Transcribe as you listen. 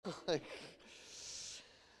like,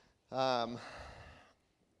 um,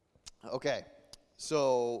 okay,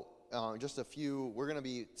 so we're going to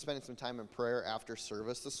be spending some time in prayer after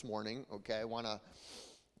service this morning, okay? I want to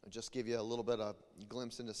just give you a little bit of a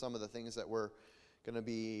glimpse into some of the things that we're going to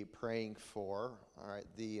be praying for, all right?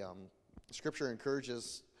 The Scripture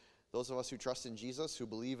encourages those of us who trust in Jesus, who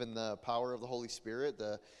believe in the power of the Holy Spirit,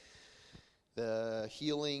 the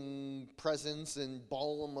healing presence and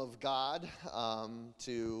balm of God,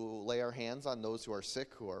 to lay our hands on those who are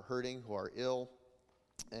sick, who are hurting, who are ill,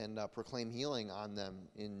 and proclaim healing on them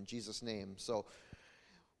in Jesus' name. So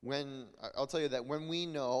I'll tell you that when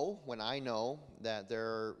I know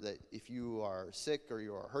that if you are sick or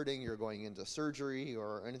you are hurting, you're going into surgery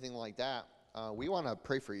or anything like that, we want to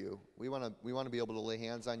pray for you. We want to be able to lay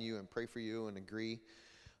hands on you and pray for you and agree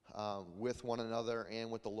with one another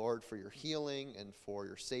and with the Lord for your healing and for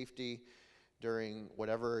your safety during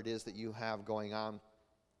whatever it is that you have going on.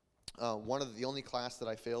 The only class that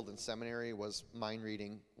I failed in seminary was Mind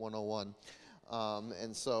Reading 101.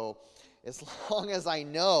 And so as long as I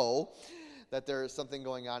know that there is something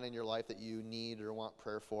going on in your life that you need or want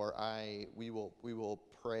prayer for, we will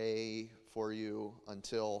pray for you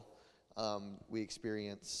until we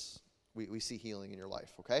see healing in your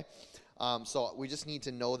life, okay? So we just need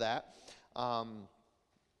to know that.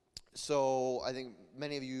 So I think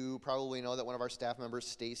many of you probably know that one of our staff members,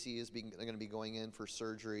 Stacy, is going to be going in for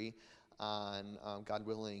surgery on, God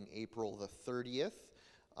willing, April the 30th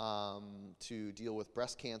to deal with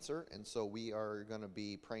breast cancer. And so we are going to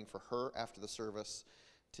be praying for her after the service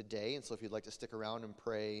today. And so if you'd like to stick around and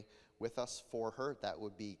pray with us for her, that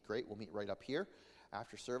would be great. We'll meet right up here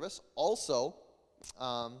after service. Also,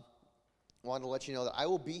 wanted to let you know that I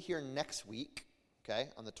will be here next week, okay,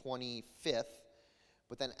 on the 25th.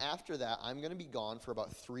 But then after that, I'm going to be gone for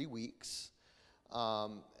about 3 weeks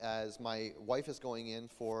as my wife is going in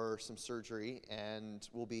for some surgery and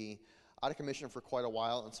will be out of commission for quite a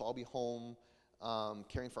while. And so I'll be home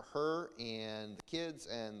caring for her and the kids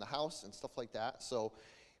and the house and stuff like that. So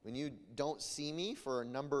when you don't see me for a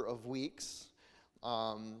number of weeks,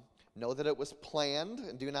 know that it was planned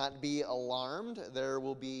and do not be alarmed. There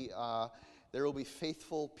will be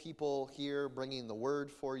faithful people here bringing the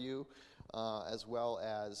word for you, as well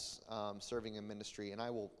as serving in ministry. And I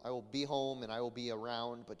will be home and I will be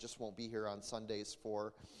around, but just won't be here on Sundays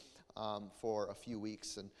for a few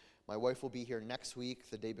weeks. And my wife will be here next week,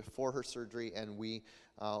 the day before her surgery, and we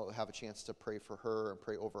have a chance to pray for her and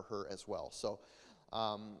pray over her as well. So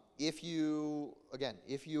if you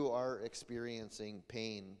are experiencing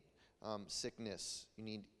pain, sickness, you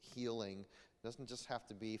need healing, it doesn't just have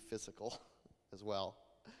to be physical as well.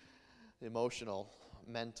 Emotional,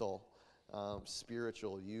 mental,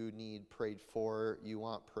 spiritual, you need prayed for, you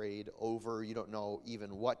want prayed over, you don't know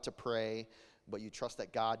even what to pray, but you trust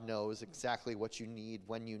that God knows exactly what you need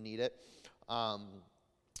when you need it. I'll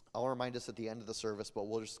remind us at the end of the service, but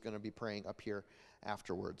we're just going to be praying up here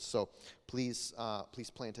afterwards. So please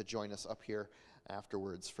plan to join us up here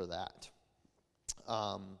afterwards for that.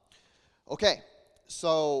 Okay,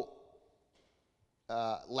 so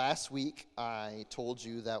last week I told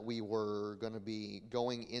you that we were going to be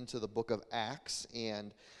going into the book of Acts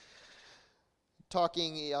and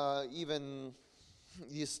talking even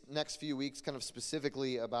these next few weeks kind of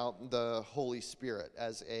specifically about the Holy Spirit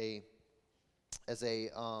as the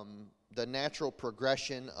natural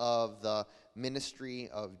progression of the ministry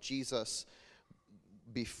of Jesus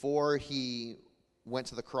before he went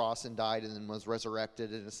to the cross and died and then was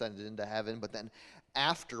resurrected and ascended into heaven, but then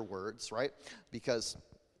afterwards, right? Because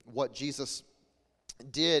what Jesus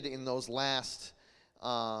did in those last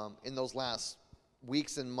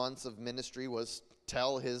weeks and months of ministry was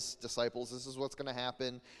tell his disciples, this is what's going to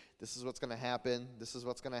happen, this is what's going to happen, this is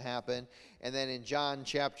what's going to happen. And then in John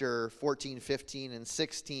chapter 14, 15, and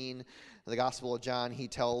 16, the Gospel of John, he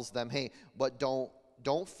tells them, hey, but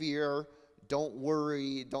don't fear, don't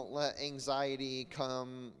worry, don't let anxiety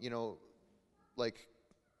come,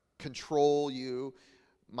 control you.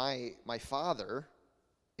 My Father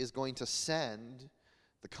is going to send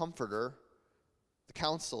the Comforter, the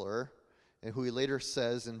Counselor, and who he later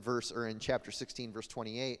says in chapter 16, verse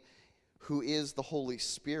 28, who is the Holy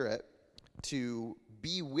Spirit, to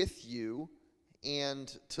be with you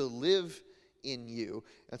and to live in you.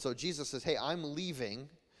 And so Jesus says, hey, I'm leaving,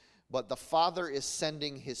 but the Father is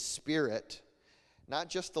sending his Spirit, not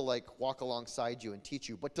just to walk alongside you and teach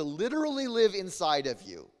you, but to literally live inside of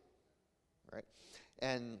you. Right?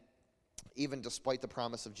 And even despite the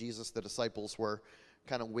promise of Jesus, the disciples were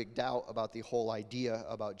kind of wigged out about the whole idea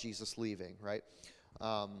about Jesus leaving, right?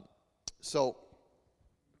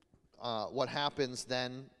 What happens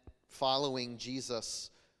then following Jesus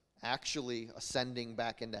actually ascending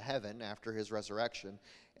back into heaven after his resurrection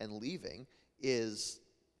and leaving is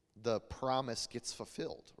the promise gets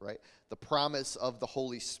fulfilled, right? The promise of the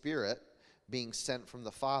Holy Spirit being sent from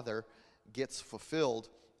the Father gets fulfilled.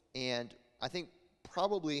 And I think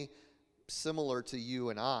probably similar to you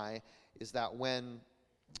and I is that when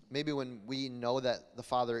we know that the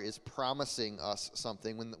Father is promising us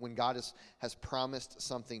something, when God has promised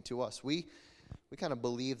something to us, we kind of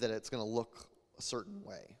believe that it's going to look a certain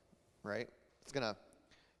way, right? It's going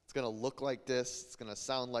to look like this, it's going to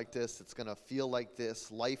sound like this, it's going to feel like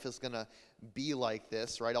this, life is going to be like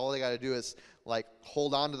this, right? All I got to do is like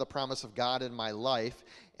hold on to the promise of God in my life,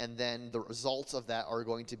 and then the results of that are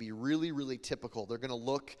going to be really, really typical. They're going to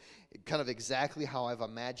look kind of exactly how I've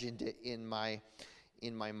imagined it in my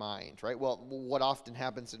mind, right? Well, what often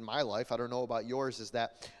happens in my life, I don't know about yours, is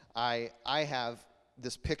that I have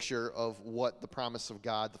this picture of what the promise of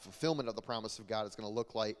God, the fulfillment of the promise of God is going to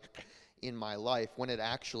look like in my life. When it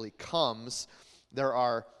actually comes, there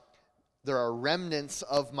are remnants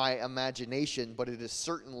of my imagination, but it is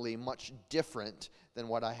certainly much different than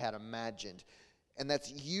what I had imagined. And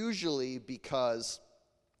that's usually because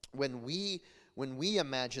when we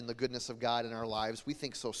imagine the goodness of God in our lives, we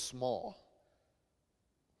think so small.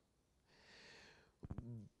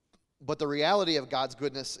 But the reality of God's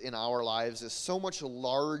goodness in our lives is so much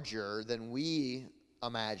larger than we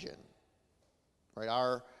imagine. Right?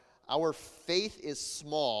 Our faith is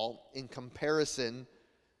small in comparison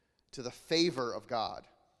to the favor of God.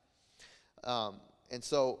 And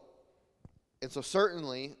so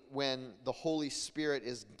certainly when the Holy Spirit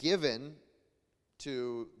is given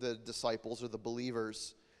to the disciples or the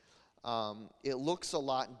believers, it looks a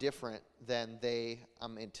lot different than they,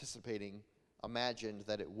 I'm anticipating, imagined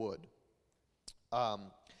that it would.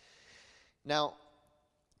 Now,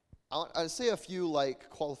 I'll say a few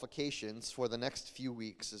qualifications for the next few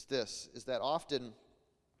weeks is that often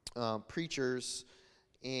preachers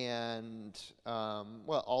and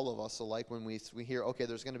all of us alike, when we hear, okay,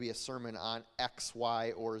 there's going to be a sermon on X,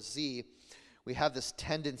 Y, or Z, we have this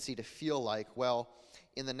tendency to feel like, well,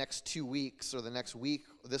 in the next 2 weeks or the next week,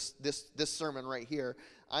 this sermon right here,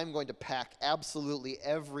 I'm going to pack absolutely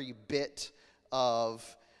every bit of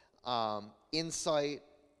insight,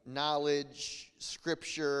 knowledge,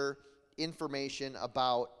 scripture, information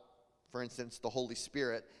about, for instance, the Holy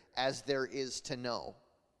Spirit as there is to know.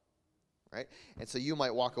 Right? And so you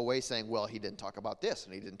might walk away saying, well, he didn't talk about this,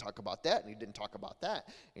 and he didn't talk about that, and he didn't talk about that,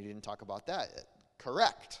 and he didn't talk about that.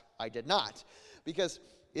 Correct. I did not. Because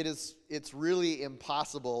it's really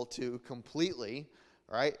impossible to completely,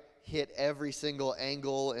 right, hit every single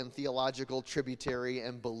angle and theological tributary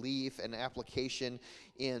and belief and application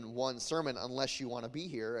in one sermon unless you want to be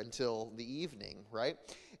here until the evening, right?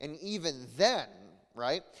 And even then,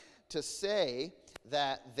 right, to say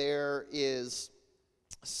that there is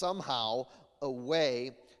somehow a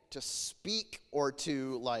way to speak or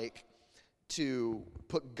to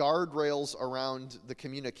put guardrails around the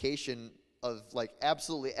communication of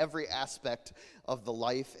absolutely every aspect of the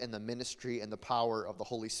life and the ministry and the power of the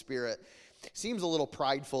Holy Spirit seems a little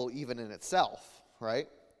prideful even in itself, right?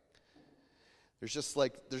 There's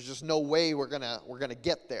just no way we're gonna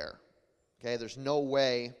get there. Okay, there's no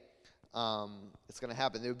way it's gonna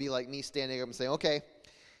happen. It would be like me standing up and saying, okay,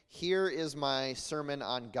 here is my sermon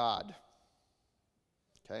on God.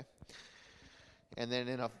 Okay? And then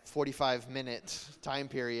in a 45-minute time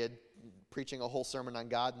period, preaching a whole sermon on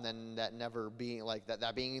God, and then that never being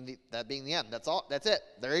that being the end. That's all. That's it.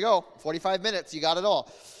 There you go. 45 minutes. You got it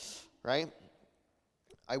all. Right?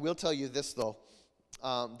 I will tell you this though.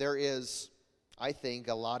 There is, I think,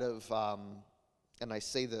 a lot of, and I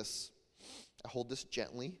say this, I hold this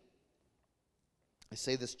gently. I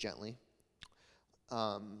say this gently.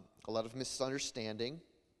 A lot of misunderstanding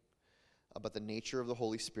about the nature of the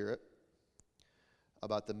Holy Spirit,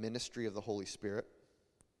 about the ministry of the Holy Spirit,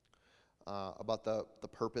 about the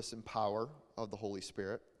purpose and power of the Holy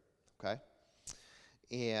Spirit, okay?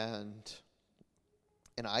 And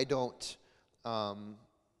I don't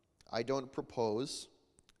propose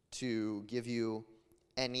to give you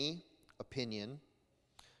any opinion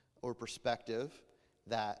or perspective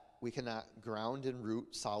that we cannot ground and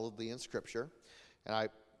root solidly in Scripture. And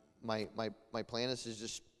my plan is to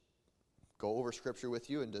just go over Scripture with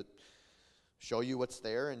you and to show you what's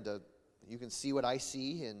there, and you can see what I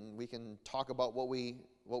see, and we can talk about what we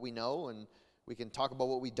know, and we can talk about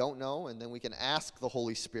what we don't know, and then we can ask the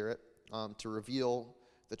Holy Spirit to reveal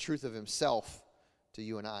the truth of Himself to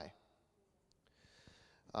you and I.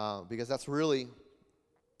 Because that's really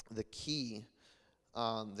the key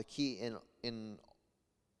in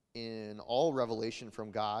in all revelation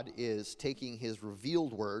from God is taking his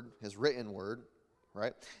revealed word, his written word,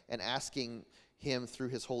 right, and asking him through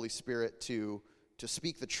his Holy Spirit to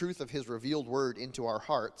speak the truth of his revealed word into our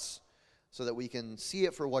hearts so that we can see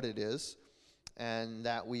it for what it is, and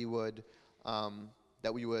that we would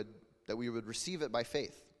receive it by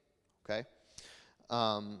faith. Okay?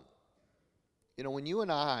 When you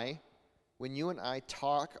and I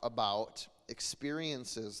talk about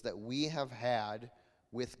experiences that we have had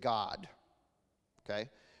with God, okay?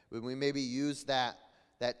 When we maybe use that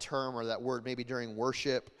term or that word maybe during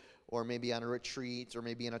worship, or maybe on a retreat, or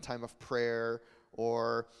maybe in a time of prayer,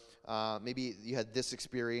 or maybe you had this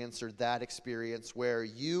experience or that experience where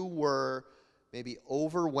you were maybe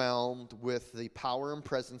overwhelmed with the power and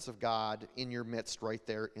presence of God in your midst right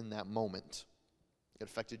there in that moment. It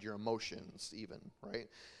affected your emotions even, right?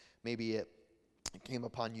 Maybe it came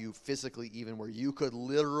upon you physically even, where you could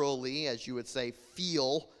literally, as you would say,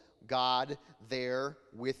 feel God there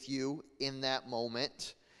with you in that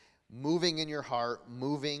moment, moving in your heart,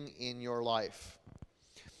 moving in your life.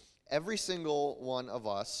 Every single one of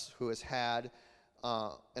us who has had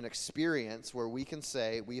an experience where we can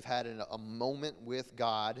say we've had a moment with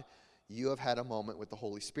God, you have had a moment with the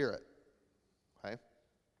Holy Spirit. Okay?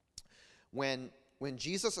 When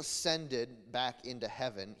Jesus ascended back into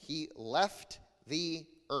heaven, he left the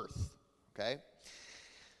earth. Okay?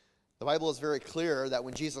 The Bible is very clear that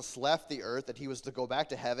when Jesus left the earth, that he was to go back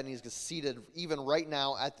to heaven. He's seated even right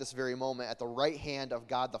now at this very moment at the right hand of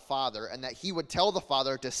God the Father, and that he would tell the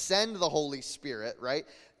Father to send the Holy Spirit, right,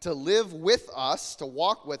 to live with us, to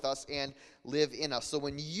walk with us, and live in us. So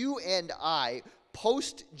when you and I,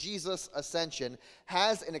 post-Jesus ascension,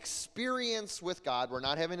 has an experience with God, we're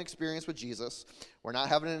not having an experience with Jesus, we're not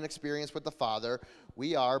having an experience with the Father,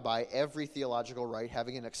 we are, by every theological right,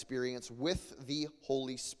 having an experience with the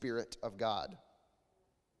Holy Spirit of God.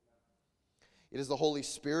 It is the Holy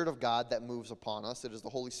Spirit of God that moves upon us. It is the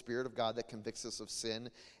Holy Spirit of God that convicts us of sin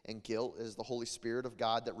and guilt. It is the Holy Spirit of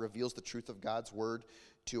God that reveals the truth of God's word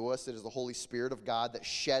to us. It is the Holy Spirit of God that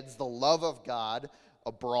sheds the love of God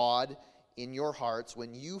abroad in your hearts.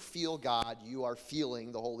 When you feel God, you are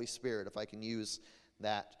feeling the Holy Spirit, if I can use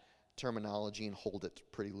that terminology and hold it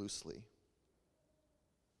pretty loosely.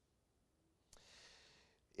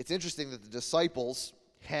 It's interesting that the disciples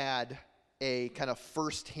had a kind of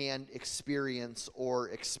first-hand experience or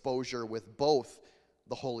exposure with both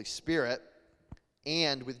the Holy Spirit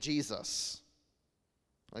and with Jesus.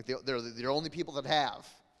 Like they're the only people that have,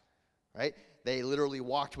 right? They literally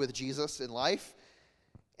walked with Jesus in life,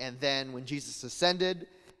 and then when Jesus ascended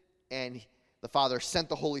and the Father sent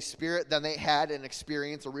the Holy Spirit, then they had an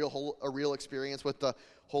experience, a real experience with the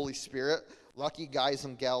Holy Spirit. Lucky guys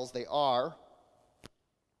and gals they are.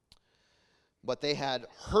 But they had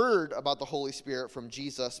heard about the Holy Spirit from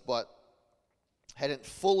Jesus, but hadn't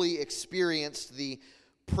fully experienced the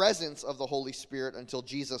presence of the Holy Spirit until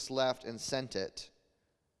Jesus left and sent it.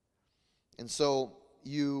 And so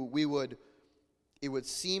it would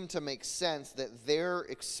seem to make sense that their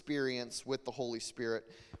experience with the Holy Spirit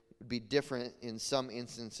would be different in some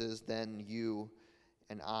instances than you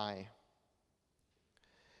and I.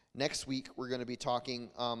 Next week, we're going to be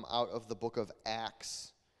talking out of the book of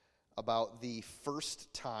Acts about the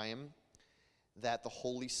first time that the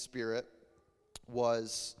Holy Spirit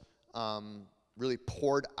was really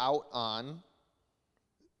poured out on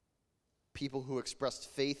people who expressed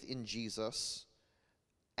faith in Jesus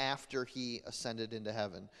after he ascended into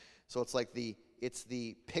heaven. So it's like it's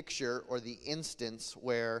the picture or the instance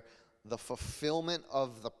where the fulfillment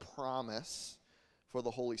of the promise for the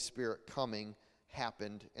Holy Spirit coming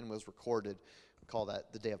happened and was recorded. We call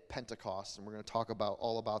that the day of Pentecost, and we're going to talk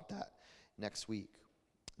all about that next week.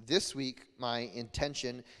 This week, my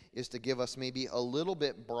intention is to give us maybe a little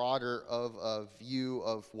bit broader of a view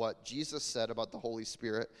of what Jesus said about the Holy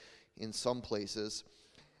Spirit in some places,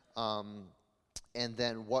 and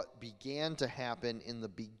then what began to happen in the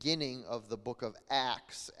beginning of the book of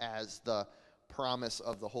Acts as the promise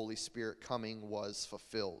of the Holy Spirit coming was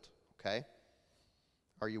fulfilled. Okay?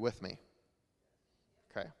 Are you with me?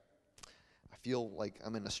 Okay. I feel like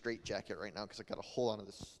I'm in a straitjacket right now because I got to hold on to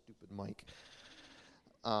this stupid mic.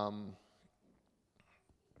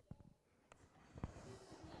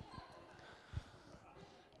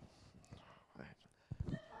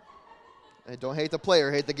 I don't hate the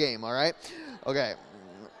player, hate the game, all right? Okay,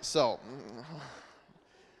 so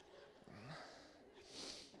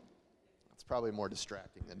it's probably more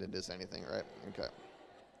distracting than it is anything, right? Okay.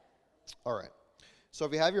 All right. So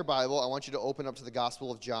if you have your Bible, I want you to open up to the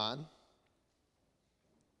Gospel of John.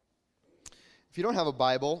 If you don't have a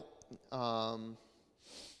Bible,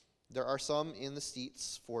 There are some in the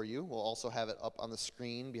seats for you. We'll also have it up on the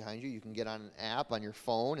screen behind you. You can get on an app on your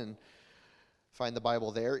phone and find the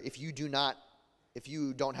Bible there. If you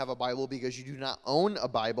don't have a Bible because you do not own a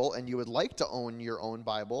Bible and you would like to own your own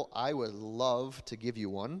Bible, I would love to give you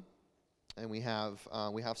one. And we have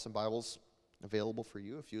some Bibles available for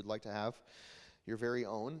you if you would like to have your very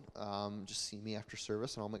own. Just see me after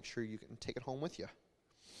service, and I'll make sure you can take it home with you.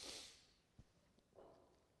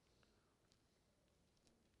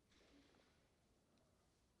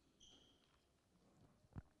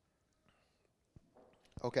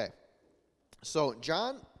 Okay, so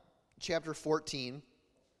John chapter 14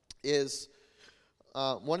 is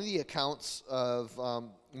one of the accounts of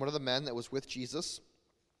one of the men that was with Jesus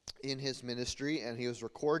in his ministry, and he was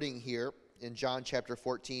recording here in John chapter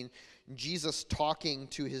 14, Jesus talking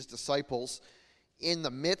to his disciples in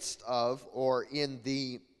the midst of, or in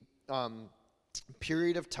the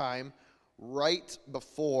period of time right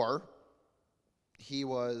before he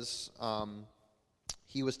was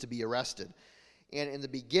to be arrested. And in the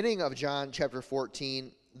beginning of John chapter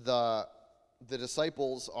 14, the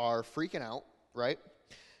disciples are freaking out, right?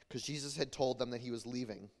 Because Jesus had told them that he was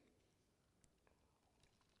leaving.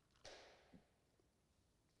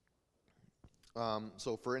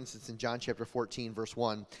 So, for instance, in John chapter 14, verse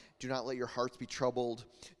 1, do not let your hearts be troubled.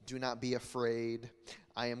 Do not be afraid.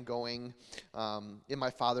 I am going. In my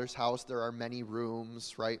Father's house there are many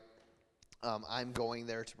rooms, right? I'm going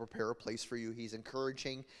there to prepare a place for you. He's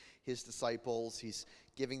encouraging his disciples. He's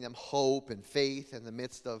giving them hope and faith in the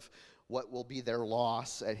midst of what will be their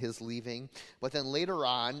loss at his leaving. But then later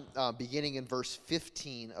on, beginning in verse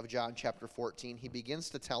 15 of John chapter 14, he begins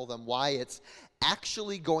to tell them why it's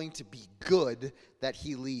actually going to be good that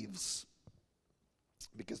he leaves.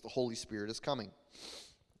 Because the Holy Spirit is coming.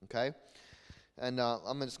 Okay? And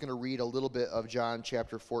I'm just going to read a little bit of John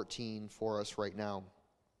chapter 14 for us right now.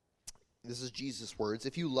 This is Jesus' words.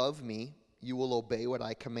 If you love me, you will obey what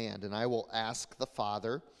I command, and I will ask the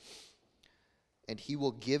Father, and he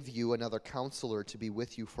will give you another counselor to be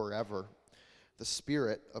with you forever, the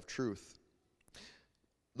Spirit of truth.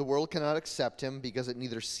 The world cannot accept him because it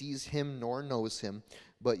neither sees him nor knows him,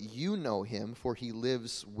 but you know him, for he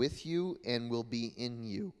lives with you and will be in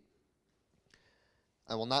you.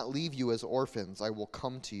 I will not leave you as orphans. I will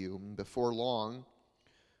come to you. And before long,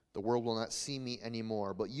 the world will not see me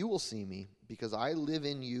anymore, but you will see me. Because I live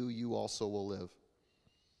in you, you also will live.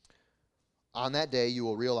 On that day, you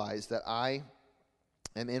will realize that I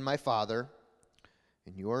am in my Father,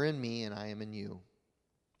 and you are in me, and I am in you.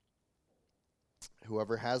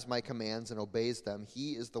 Whoever has my commands and obeys them,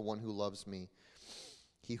 he is the one who loves me.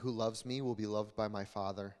 He who loves me will be loved by my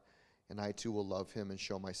Father, and I too will love him and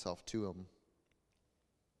show myself to him.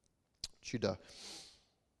 I want you to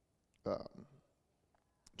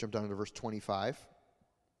jump down to verse 25.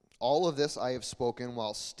 All of this I have spoken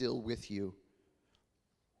while still with you.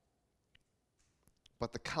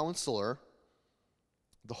 But the Counselor,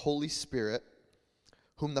 the Holy Spirit,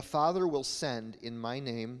 whom the Father will send in my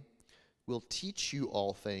name, will teach you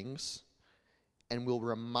all things and will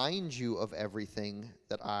remind you of everything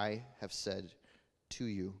that I have said to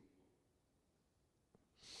you.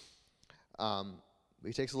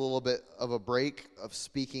 He takes a little bit of a break of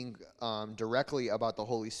speaking directly about the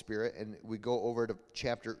Holy Spirit, and we go over to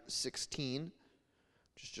chapter 16,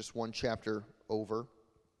 which is just one chapter over.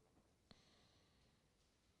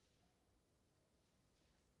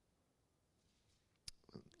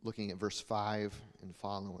 Looking at verse 5 and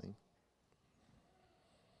following.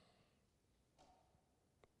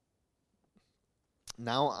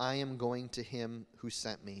 Now I am going to him who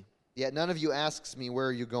sent me. Yet none of you asks me, where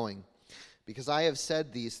are you going? Because I have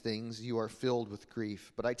said these things, you are filled with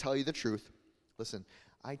grief. But I tell you the truth. Listen,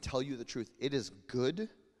 I tell you the truth. It is good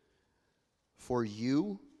for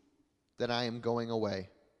you that I am going away.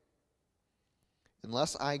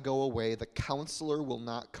 Unless I go away, the Counselor will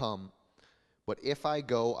not come. But if I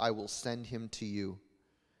go, I will send him to you.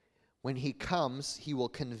 When he comes, he will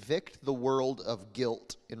convict the world of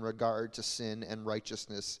guilt in regard to sin and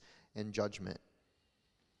righteousness and judgment.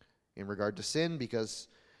 In regard to sin, because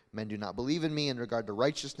men do not believe in me. In regard to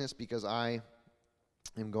righteousness, because I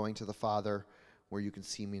am going to the Father where you can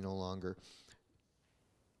see me no longer.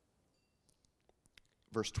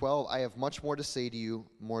 Verse 12, I have much more to say to you,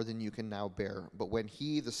 more than you can now bear. But when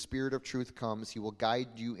he, the Spirit of truth, comes, he will guide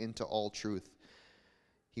you into all truth.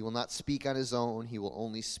 He will not speak on his own. He will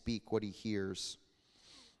only speak what he hears.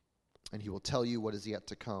 And he will tell you what is yet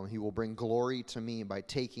to come. He will bring glory to me by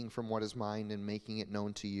taking from what is mine and making it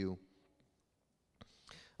known to you.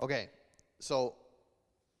 Okay, so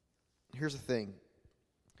here's the thing.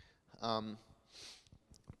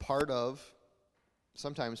 Part of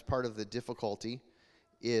sometimes part of the difficulty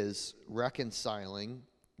is reconciling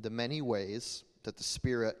the many ways that the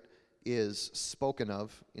Spirit is spoken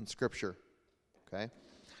of in Scripture, okay?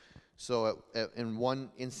 So in one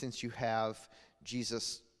instance, you have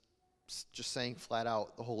Jesus just saying flat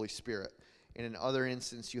out the Holy Spirit. In another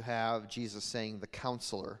instance, you have Jesus saying the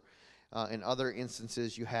Counselor. In other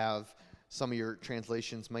instances, you have, some of your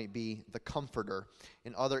translations might be the Comforter.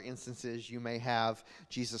 In other instances, you may have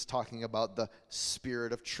Jesus talking about the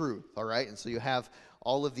Spirit of truth, all right? And so you have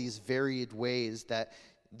all of these varied ways that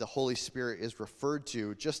the Holy Spirit is referred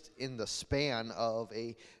to just in the span of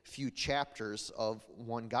a few chapters of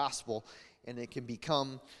one gospel, and it can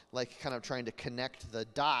become like kind of trying to connect the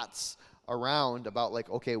dots around about like,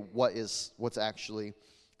 okay, what's actually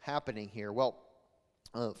happening here? Well,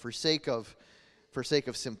 for sake of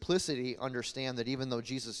simplicity, understand that even though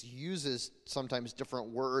Jesus uses sometimes different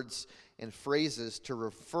words and phrases to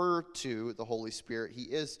refer to the Holy Spirit, he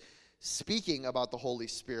is speaking about the Holy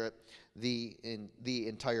Spirit the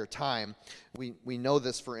entire time. We know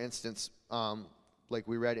this, for instance, like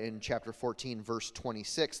we read in chapter 14, verse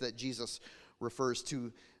 26, that Jesus refers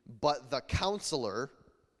to, but the Counselor,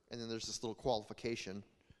 and then there's this little qualification,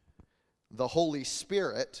 the Holy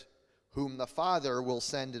Spirit, whom the Father will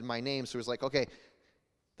send in my name. So he's like, okay,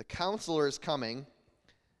 the Counselor is coming,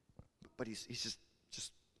 but he's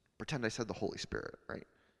just pretend I said the Holy Spirit, right?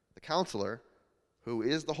 The Counselor, who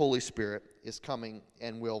is the Holy Spirit, is coming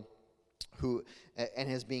and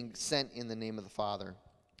is being sent in the name of the Father.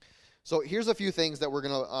 So here's a few things that we're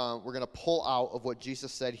gonna pull out of what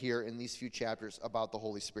Jesus said here in these few chapters about the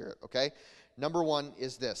Holy Spirit. Okay, number one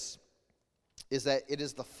is this: is that it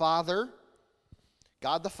is the Father,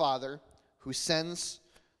 God the Father, who sends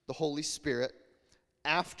the Holy Spirit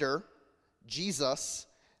after Jesus,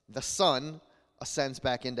 the Son, ascends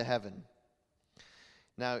back into heaven.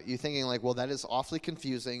 Now, you're thinking like, well, that is awfully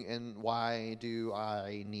confusing, and why do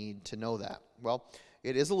I need to know that? Well,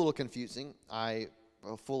 it is a little confusing. I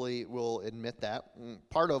fully will admit that.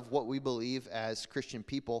 Part of what we believe as Christian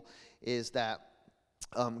people is that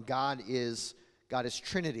God is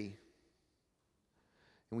Trinity.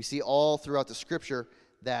 And we see all throughout the Scripture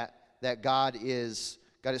that God is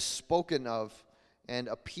spoken of and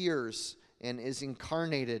appears and is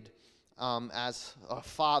incarnated as a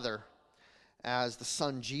Father, as the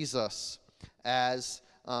Son Jesus, as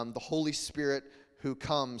the Holy Spirit who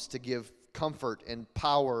comes to give comfort and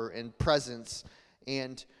power and presence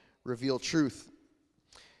and reveal truth.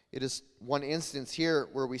 It is one instance here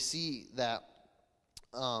where we see that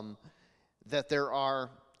that there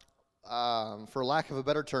are, for lack of a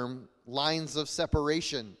better term, lines of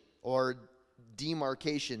separation or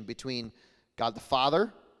demarcation between God the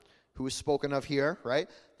Father, who is spoken of here, right?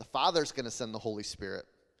 The Father's going to send the Holy Spirit.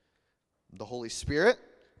 The Holy Spirit,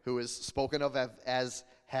 who is spoken of as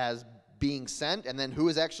being sent, and then who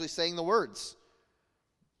is actually saying the words?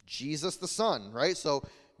 Jesus the Son, right? So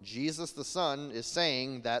Jesus the Son is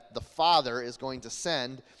saying that the Father is going to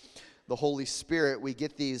send the Holy Spirit. We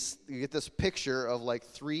get this picture of like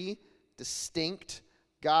three distinct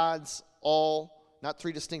gods, not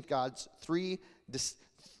three distinct gods,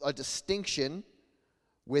 a distinction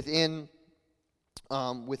within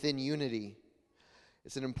unity.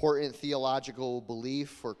 It's an important theological belief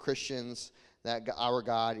for Christians that our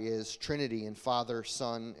God is Trinity in Father,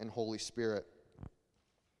 Son, and Holy Spirit.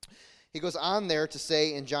 He goes on there to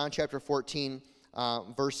say in John chapter 14,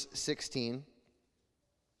 verse 16,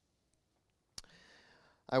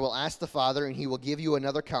 I will ask the Father, and he will give you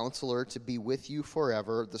another counselor to be with you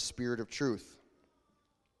forever, the Spirit of truth.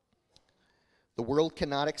 The world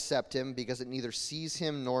cannot accept him because it neither sees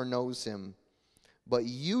him nor knows him. But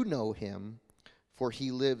you know him, for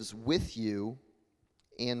he lives with you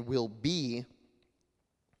and will be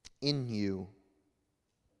in you.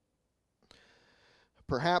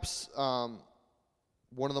 Perhaps one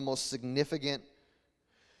of the most significant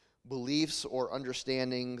beliefs or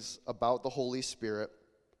understandings about the Holy Spirit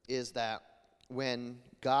is that when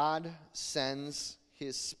God sends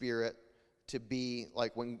his Spirit to be,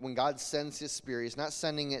 like when God sends his Spirit, he's not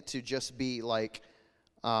sending it to just be like,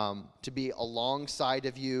 to be alongside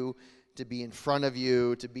of you, to be in front of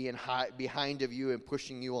you, to be behind of you and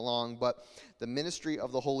pushing you along. But the ministry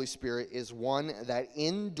of the Holy Spirit is one that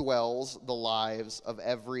indwells the lives of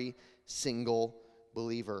every single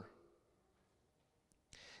believer.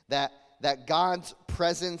 That God's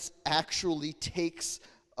presence actually takes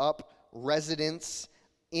up residence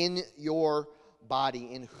in your body,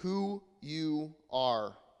 in who you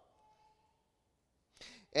are.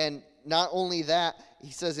 And not only that,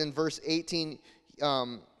 he says in verse 18,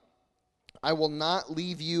 I will not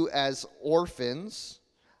leave you as orphans.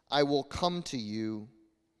 I will come to you.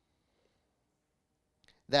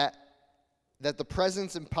 That the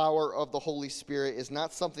presence and power of the Holy Spirit is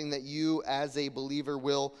not something that you as a believer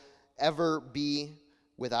will ever be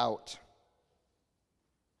without.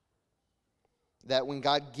 That when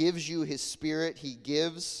God gives you his Spirit, he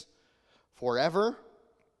gives forever,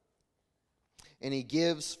 and he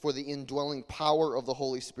gives for the indwelling power of the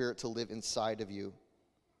Holy Spirit to live inside of you.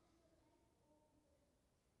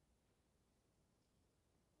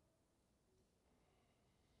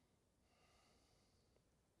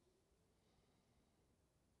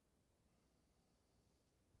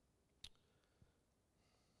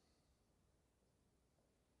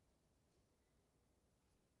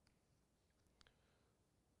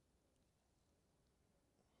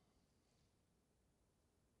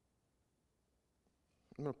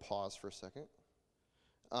 I'm going to pause for a second.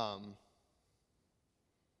 Because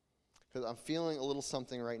I'm feeling a little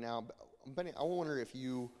something right now. Benny, I wonder if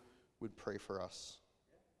you would pray for us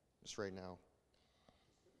just right now.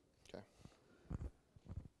 Okay.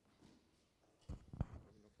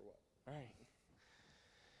 All right.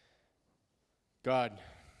 God,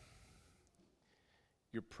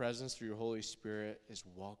 your presence through your Holy Spirit is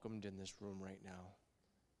welcomed in this room right now.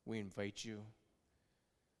 We invite you.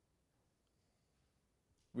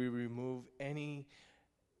 We remove any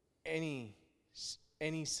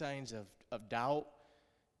signs of doubt,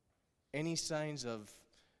 any signs of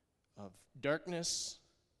darkness,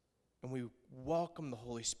 and we welcome the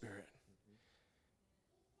Holy Spirit.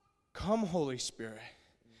 Come, Holy Spirit.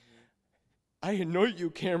 I anoint you,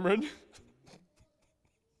 Cameron.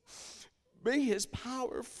 May his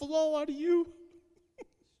power flow out of you.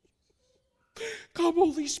 Come,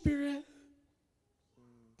 Holy Spirit.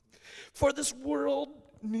 For this world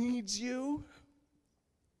needs you.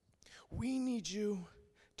 We need you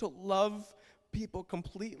to love people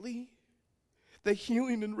completely. The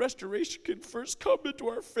healing and restoration can first come into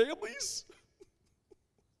our families.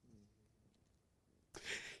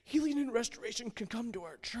 Healing and restoration can come to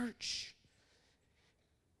our church,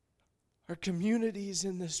 our communities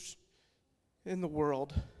in the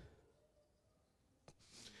world.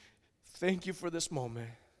 Thank you for this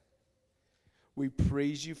moment. We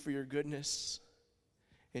praise you for your goodness.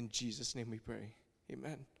 In Jesus' name we pray.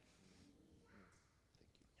 Amen.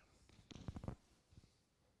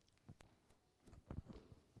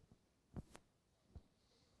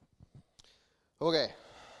 Okay.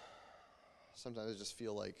 Sometimes I just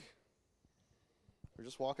feel like we're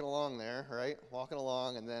just walking along there, right? Walking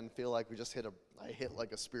along, and then feel like we just I hit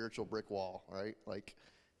like a spiritual brick wall, right? Like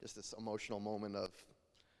just this emotional moment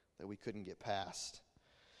that we couldn't get past.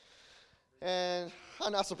 And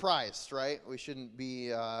I'm not surprised, right? We shouldn't be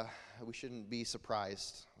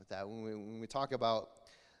surprised with that. When we talk about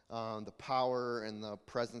the power and the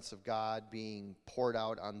presence of God being poured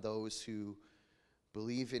out on those who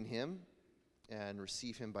believe in him and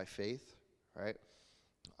receive him by faith, right?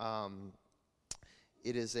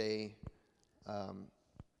 It is the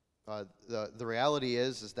reality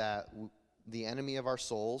is that the enemy of our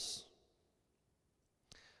souls,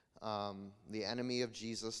 the enemy of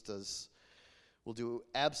Jesus will do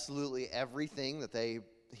absolutely everything that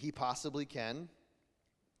he possibly can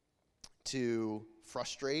to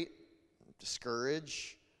frustrate,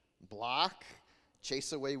 discourage, block,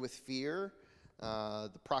 chase away with fear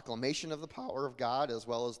the proclamation of the power of God, as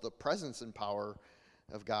well as the presence and power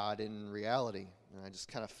of God in reality. And I just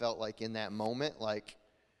kind of felt like in that moment, like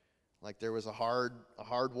there was a hard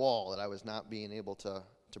wall that I was not being able to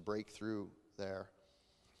break through there.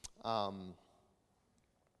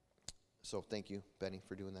 So thank you, Benny,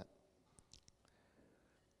 for doing that.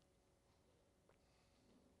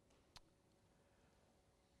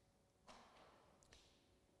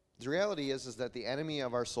 The reality is that the enemy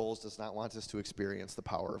of our souls does not want us to experience the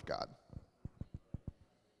power of God.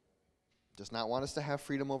 Does not want us to have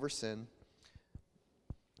freedom over sin.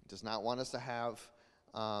 Does not want us to have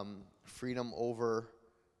freedom over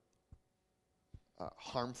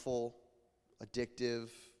harmful, addictive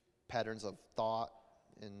patterns of thought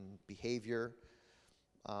and behavior.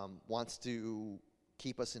 Wants to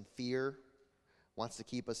keep us in fear. Wants to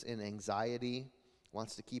keep us in anxiety.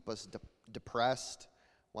 Wants to keep us depressed.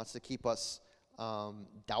 Wants to keep us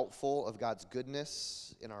doubtful of God's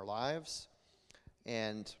goodness in our lives.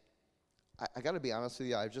 And I got to be honest with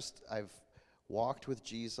you, I've walked with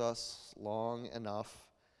Jesus long enough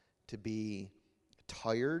to be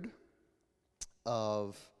tired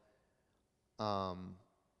of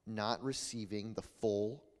not receiving the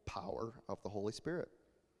full power of the Holy Spirit.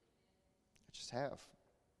 I just have.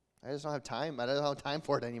 I just don't have time. I don't have time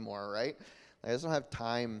for it anymore, right? I just don't have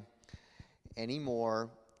time anymore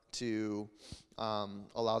to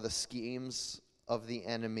allow the schemes of the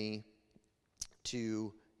enemy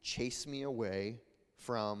to chase me away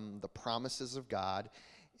from the promises of God.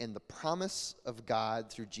 And the promise of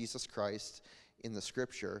God through Jesus Christ in the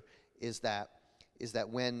scripture is that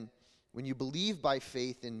when you believe by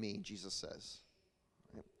faith in me, Jesus says,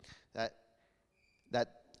 right,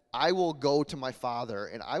 that I will go to my Father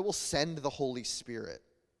and I will send the Holy Spirit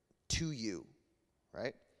to you,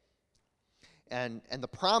 right? And the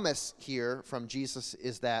promise here from Jesus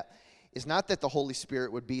is not that the Holy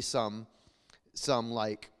Spirit would be some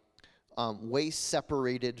like way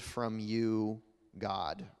separated from you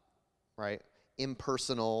God, right?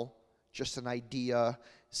 Impersonal, just an idea,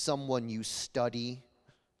 someone you study,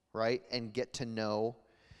 right, and get to know,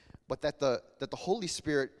 but that the Holy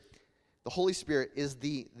Spirit is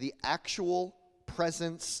the actual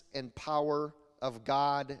presence and power of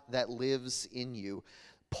God that lives in you.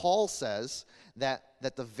 Paul says that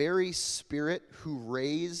the very Spirit who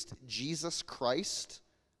raised Jesus Christ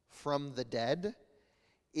from the dead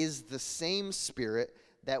is the same Spirit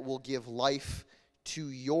that will give life to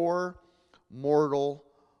your mortal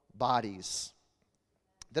bodies.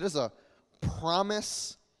 That is a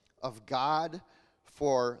promise of God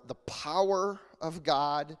for the power of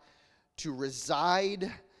God to reside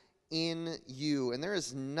in you. And there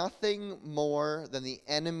is nothing more than the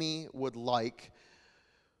enemy would like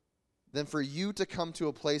than for you to come to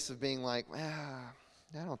a place of being like, I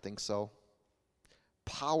don't think so.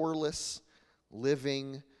 Powerless,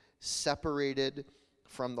 living, separated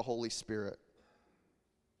from the Holy Spirit.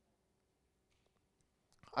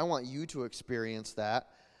 I want you to experience that.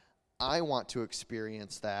 I want to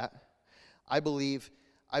experience that. I believe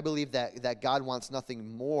that God wants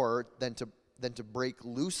nothing more than to break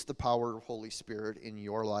loose the power of Holy Spirit in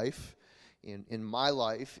your life, in my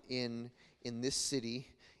life, in this city,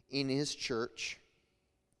 in His church.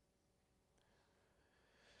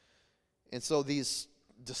 And so these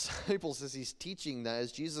disciples, as He's teaching that,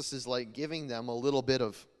 as Jesus is like giving them a little bit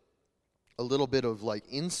of like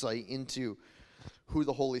insight into who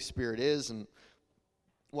the Holy Spirit is and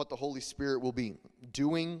what the Holy Spirit will be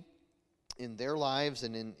doing in their lives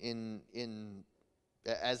and in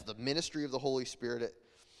as the ministry of the Holy Spirit,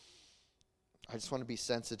 I just want to be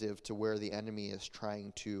sensitive to where the enemy is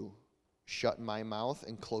trying to shut my mouth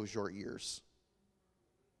and close your ears.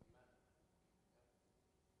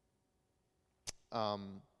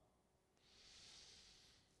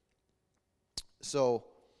 So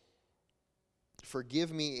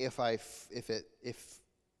forgive me if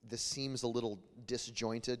this seems a little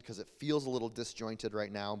disjointed, because it feels a little disjointed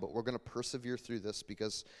right now, but we're going to persevere through this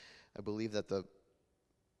because I believe that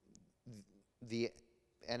the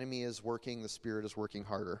enemy is working, the Spirit is working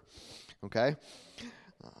harder. Okay?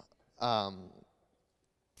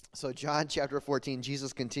 So John chapter 14,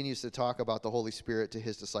 Jesus continues to talk about the Holy Spirit to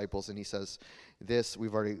His disciples, and He says this, we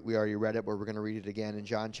already read it, but we're going to read it again in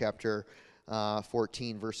John chapter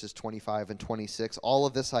 14, verses 25 and 26. All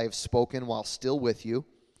of this I have spoken while still with you.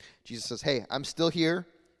 Jesus says, hey, I'm still here,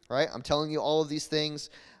 right? I'm telling you all of these things.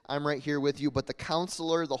 I'm right here with you. But the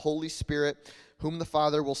Counselor, the Holy Spirit, whom the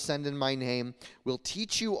Father will send in my name, will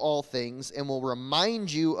teach you all things and will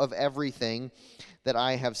remind you of everything that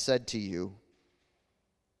I have said to you.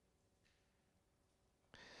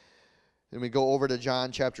 Then we go over to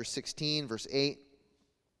John chapter 16, verse 8.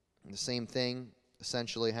 And the same thing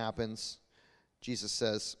essentially happens. Jesus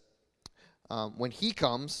says, when He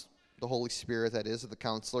comes, the Holy Spirit, that is, the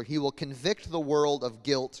Counselor, He will convict the world of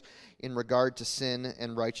guilt in regard to sin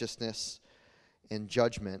and righteousness and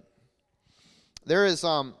judgment. There is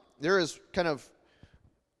kind of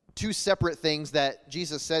two separate things that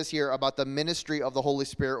Jesus says here about the ministry of the Holy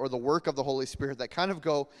Spirit or the work of the Holy Spirit that kind of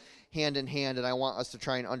go hand in hand, and I want us to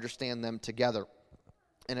try and understand them together.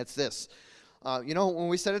 And it's this. When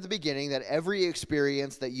we said at the beginning that every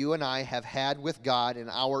experience that you and I have had with God and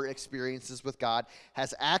our experiences with God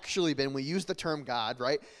has actually been, we use the term God,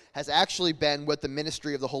 right, has actually been with the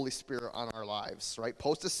ministry of the Holy Spirit on our lives, right?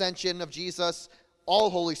 Post-ascension of Jesus,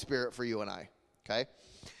 all Holy Spirit for you and I, okay?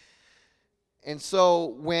 And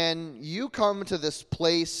so when you come to this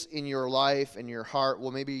place in your life and your heart,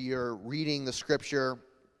 well, maybe you're reading the Scripture,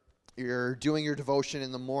 you're doing your devotion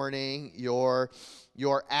in the morning, you're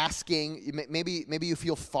asking, maybe you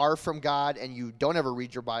feel far from God and you don't ever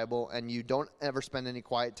read your Bible and you don't ever spend any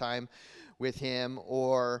quiet time with Him,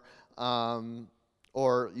 or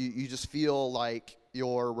you just feel like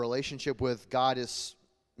your relationship with God is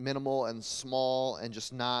minimal and small and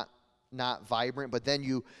just not vibrant. But then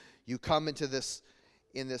you come into this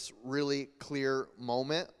really clear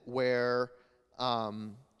moment where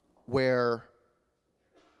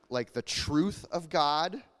like the truth of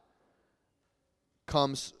God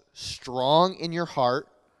comes strong in your heart,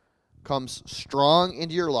 comes strong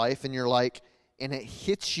into your life, and you're like, and it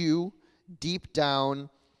hits you deep down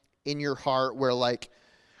in your heart where like,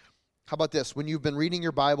 how about this? When you've been reading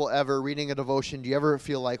your Bible reading a devotion, do you ever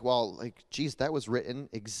feel like, well, like, geez, that was written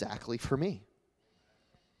exactly for me?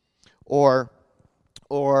 Or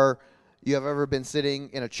you have ever been sitting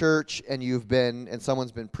in a church and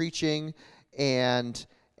someone's been preaching and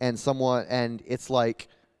it's like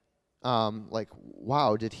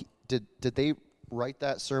wow, did they write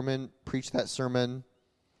that sermon, preach that sermon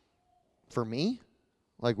for me?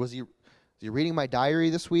 Like, was he reading my diary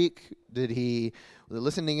this week? Was he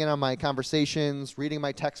listening in on my conversations, reading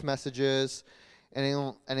my text messages,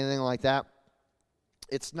 anything like that?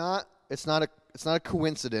 It's not a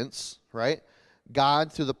coincidence, right?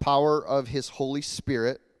 God, through the power of his Holy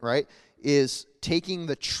Spirit, right, is taking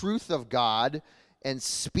the truth of God and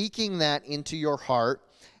speaking that into your heart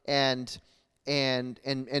and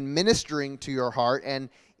ministering to your heart. And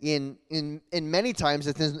in many times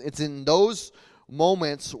it's in those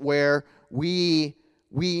moments where we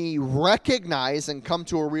recognize and come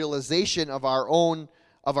to a realization of our own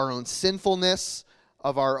sinfulness,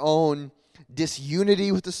 of our own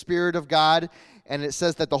disunity with the Spirit of God. And it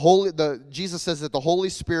says that Jesus says that the Holy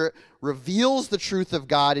Spirit reveals the truth of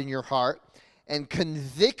God in your heart and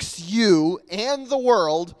convicts you and the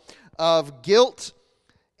world of guilt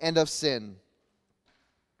and of sin.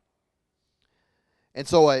 And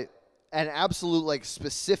so an absolute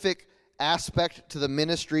specific aspect to the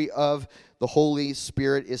ministry of the Holy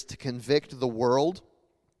Spirit is to convict the world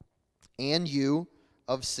and you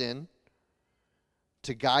of sin,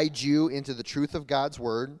 to guide you into the truth of God's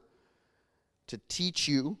word, to teach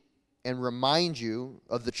you and remind you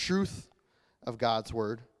of the truth of God's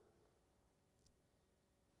word.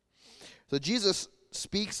 So Jesus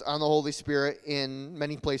speaks on the Holy Spirit in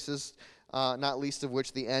many places, not least of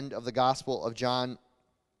which the end of the Gospel of John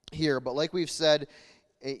here. But like we've said,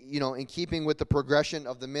 in keeping with the progression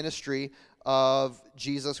of the ministry of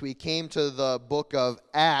Jesus, we came to the book of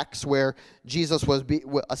Acts where Jesus was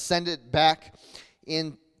ascended back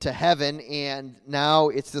into heaven, and now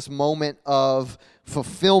it's this moment of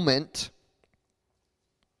fulfillment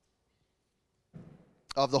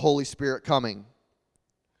of the Holy Spirit coming.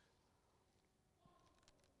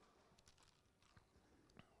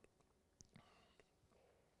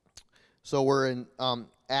 So we're in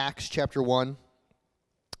Acts chapter 1,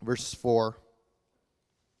 verse 4.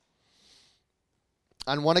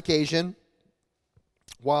 On one occasion,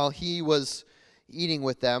 while he was eating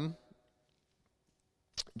with them,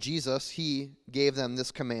 Jesus, he gave them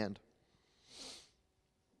this command: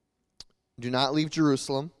 do not leave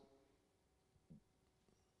Jerusalem,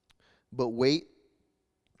 but wait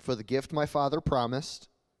for the gift my Father promised,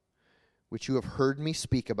 which you have heard me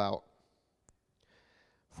speak about.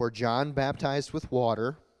 For John baptized with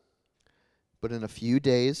water, but in a few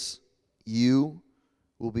days you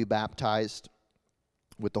will be baptized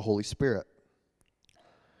with the Holy Spirit.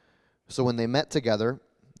 So when they met together,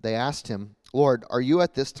 they asked him, Lord, are you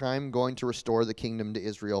at this time going to restore the kingdom to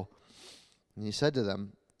Israel? And he said to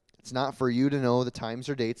them, it's not for you to know the times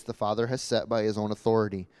or dates the Father has set by his own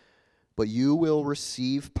authority, but you will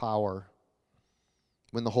receive power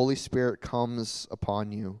when the Holy Spirit comes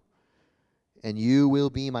upon you. And you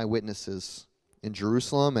will be my witnesses in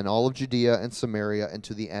Jerusalem and all of Judea and Samaria and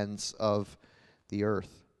to the ends of the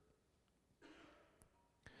earth.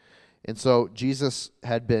 And so Jesus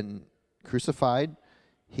had been crucified.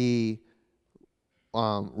 He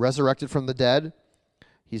resurrected from the dead.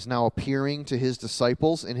 He's now appearing to his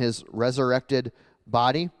disciples in his resurrected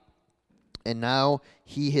body. And now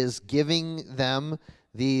he is giving them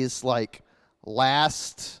these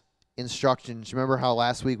last instructions. Remember how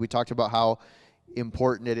last week we talked about how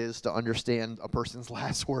important it is to understand a person's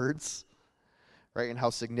last words, right? And how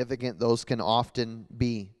significant those can often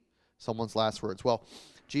be, someone's last words. Well,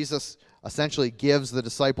 Jesus essentially gives the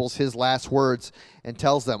disciples his last words and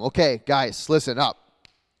tells them, okay, guys, listen up.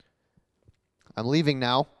 I'm leaving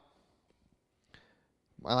now.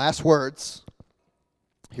 My last words,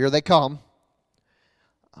 here they come.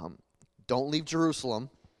 Don't leave Jerusalem,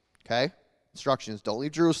 okay? Instructions, don't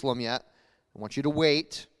leave Jerusalem yet. I want you to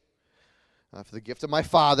wait for the gift of my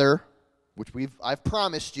Father, which I've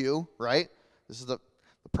promised you, right? This is the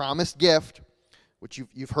promised gift, which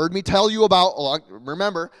you've heard me tell you about.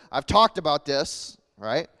 Remember, I've talked about this,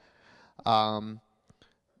 right?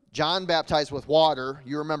 John baptized with water.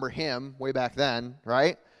 You remember him way back then,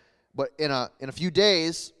 right? But in a few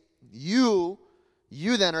days, you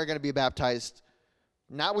then are going to be baptized,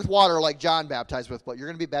 not with water like John baptized with, but you're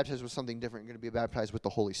going to be baptized with something different. You're going to be baptized with the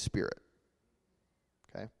Holy Spirit.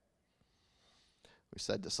 Okay? We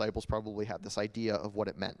said disciples probably had this idea of what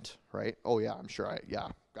it meant, right? Oh yeah, I'm sure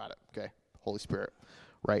got it. Okay, Holy Spirit,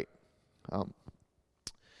 right? And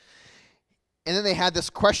then they had this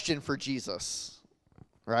question for Jesus,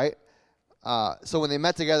 right? So when they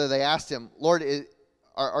met together, they asked him, Lord,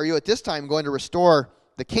 are you at this time going to restore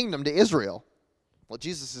the kingdom to Israel? Well,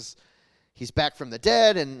 he's back from the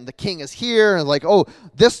dead, and the king is here, and like, oh,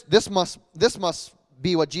 this must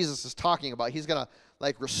be what Jesus is talking about. He's gonna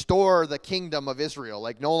restore the kingdom of Israel.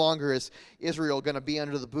 Like, no longer is Israel gonna be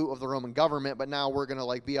under the boot of the Roman government, but now we're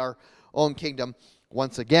gonna be our own kingdom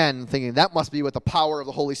once again. Thinking that must be what the power of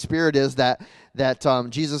the Holy Spirit is that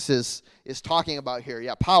Jesus is talking about here.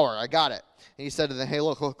 Yeah, power. I got it. And he said to them, hey,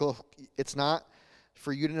 look, it's not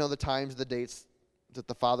for you to know the times, the dates that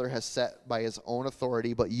the Father has set by his own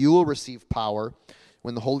authority, but you will receive power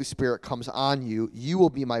when the Holy Spirit comes on you. You will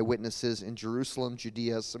be my witnesses in Jerusalem,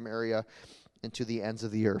 Judea, Samaria, and to the ends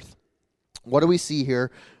of the earth. What do we see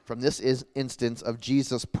here from this instance of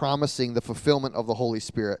Jesus promising the fulfillment of the Holy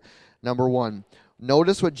Spirit? Number one,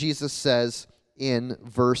 notice what Jesus says in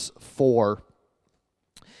verse 4.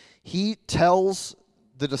 He tells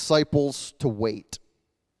the disciples to wait.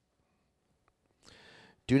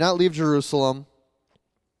 Do not leave Jerusalem,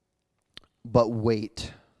 but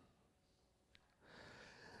wait.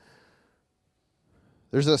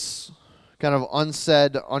 There's this kind of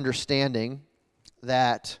unsaid understanding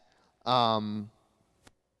that the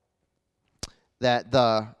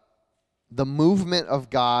movement of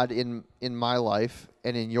God in my life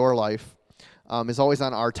and in your life is always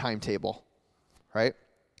on our timetable, right?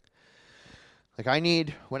 Like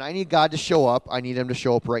when I need God to show up, I need him to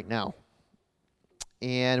show up right now.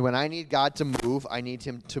 And when I need God to move, I need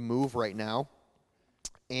him to move right now.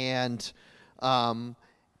 And I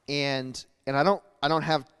don't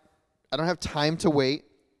have time to wait.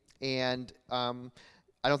 And I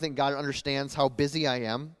don't think God understands how busy I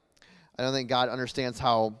am. I don't think God understands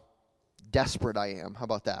how desperate I am. How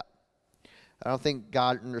about that? I don't think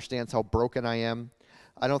God understands how broken I am.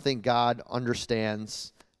 I don't think God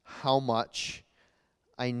understands how much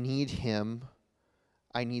I need him.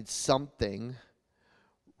 I need something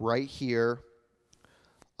right here,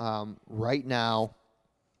 right now,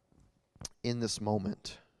 in this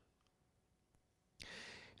moment.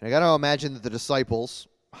 And I got to imagine that the disciples,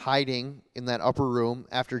 hiding in that upper room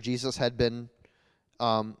after Jesus had been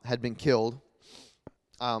killed,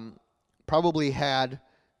 probably had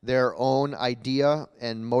their own idea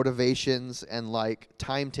and motivations and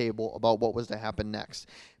timetable about what was to happen next.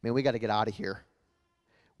 Man, we got to get out of here.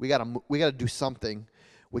 We got to do something.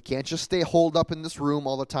 We can't just stay holed up in this room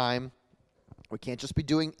all the time. We can't just be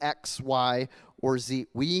doing X, Y, or Z.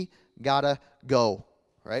 We got to go,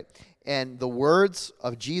 right? And the words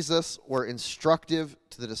of Jesus were instructive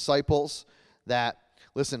to the disciples that,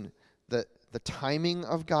 listen, the timing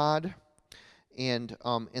of God and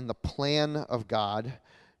the plan of God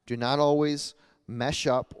do not always mesh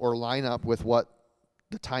up or line up with what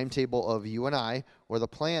the timetable of you and I or the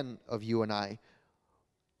plan of you and I.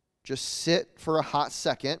 Just sit for a hot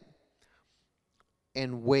second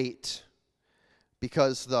and wait,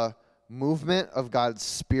 because the movement of God's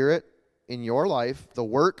Spirit in your life, the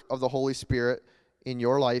work of the Holy Spirit in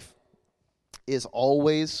your life, is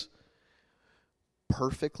always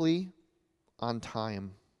perfectly on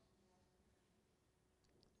time.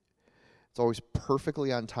 It's always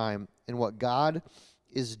perfectly on time. And what God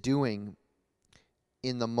is doing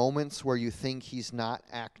in the moments where you think he's not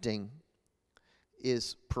acting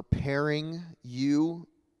is preparing you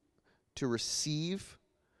to receive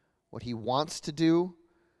what he wants to do,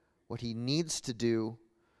 what he needs to do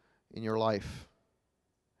in your life.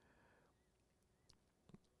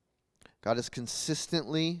 God is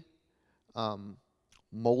consistently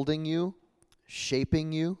molding you,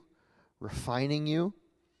 shaping you, refining you,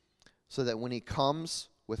 so that when he comes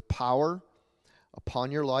with power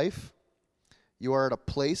upon your life, you are at a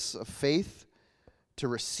place of faith to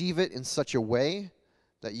receive it in such a way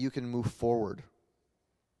that you can move forward.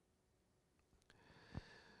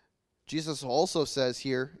 Jesus also says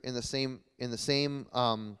here in the same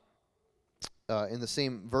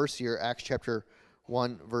verse here, Acts chapter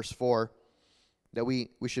 1, verse 4, that we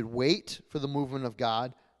should wait for the movement of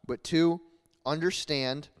God, but 2,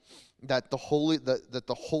 understand that the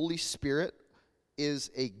Holy Spirit is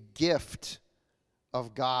a gift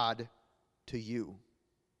of God to you.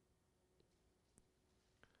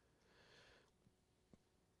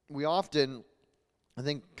 We often, I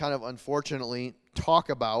think kind of unfortunately, talk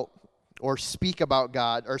about or speak about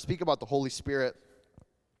God or speak about the Holy Spirit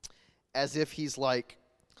as if he's like,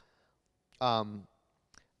 God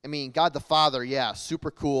the Father, yeah,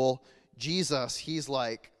 super cool. Jesus, he's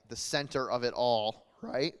like the center of it all,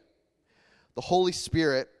 right? The Holy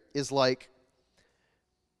Spirit is like,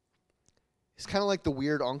 he's kind of like the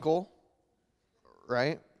weird uncle,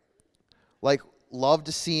 right? Like, love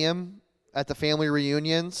to see him at the family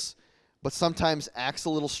reunions, but sometimes acts a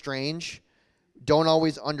little strange. Don't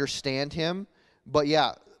always understand him, but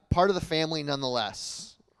yeah, part of the family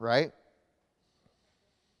nonetheless, right?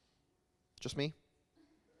 Just me?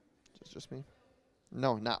 Just me?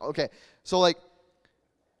 No, not okay. So like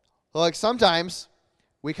sometimes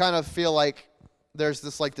we kind of feel like there's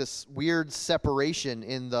this weird separation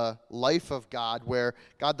in the life of God, where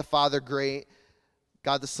God the Father, great,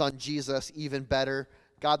 God the Son, Jesus, even better,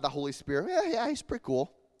 God the Holy Spirit, yeah, he's pretty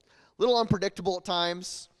cool. A little unpredictable at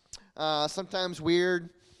times, sometimes weird,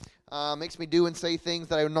 makes me do and say things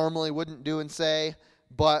that I normally wouldn't do and say,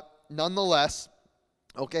 but nonetheless,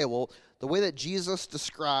 okay, well, the way that Jesus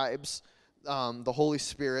describes the Holy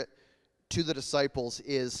Spirit to the disciples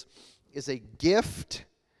is a gift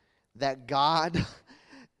that God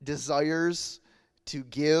desires to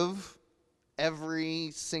give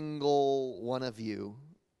every single one of you.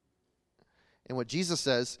 And what Jesus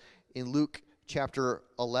says in Luke chapter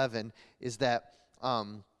 11 is that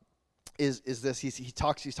is this he's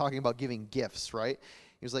talking about giving gifts, right?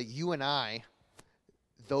 He's like, you and I,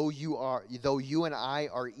 though you and I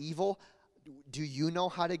are evil, do you know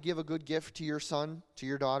how to give a good gift to your son, to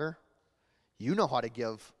your daughter? You know how to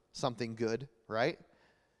give something good, right?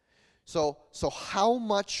 So how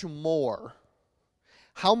much more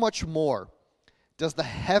does the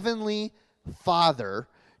Heavenly Father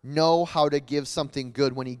know how to give something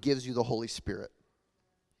good when he gives you the Holy Spirit?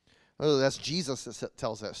 Oh, that's Jesus that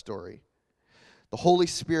tells that story. The Holy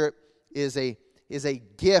Spirit is a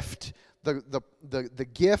gift, the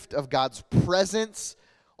gift of God's presence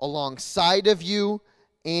alongside of you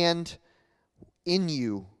and in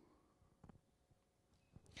you.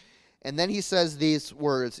 And then he says these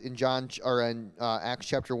words in Acts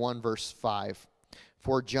chapter 1, verse 5.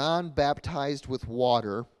 For John baptized with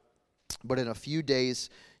water, but in a few days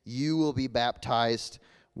you will be baptized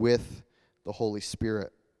with the Holy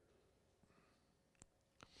Spirit.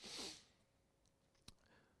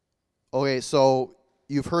 Okay, so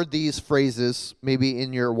you've heard these phrases maybe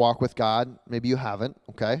in your walk with God. Maybe you haven't,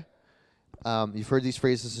 okay? You've heard these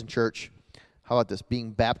phrases in church. How about this?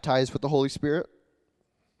 Being baptized with the Holy Spirit?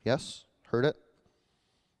 Yes? Heard it?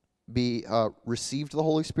 Be received the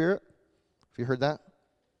Holy Spirit? Have you heard that?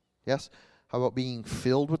 Yes? How about being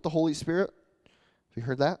filled with the Holy Spirit? Have you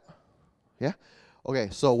heard that? Yeah? Okay,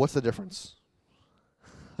 so what's the difference?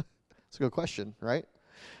 It's a good question, right?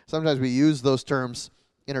 Sometimes we use those terms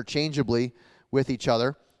interchangeably with each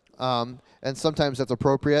other, and sometimes that's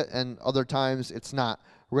appropriate, and other times it's not.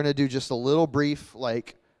 We're going to do just a little brief,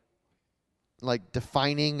 like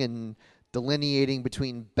defining and delineating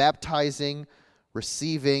between baptizing,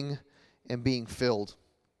 receiving, and being filled.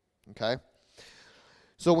 Okay?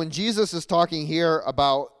 So when Jesus is talking here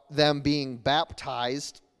about them being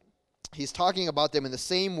baptized, he's talking about them in the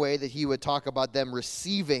same way that he would talk about them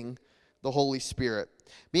receiving the Holy Spirit.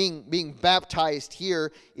 Being baptized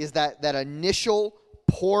here is that initial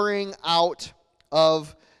pouring out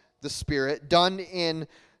of the Spirit, done in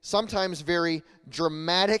sometimes very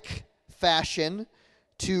dramatic fashion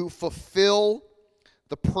to fulfill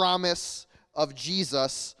the promise of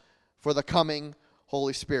Jesus for the coming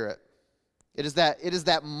Holy Spirit. It is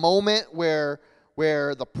that moment where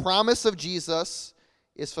the promise of Jesus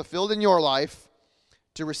is fulfilled in your life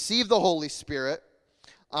to receive the Holy Spirit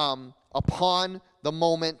upon the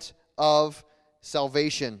moment of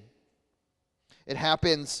salvation. It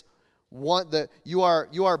happens you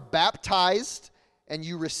are baptized and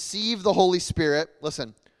you receive the Holy Spirit,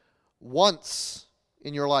 listen, once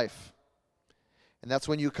in your life. And that's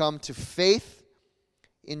when you come to faith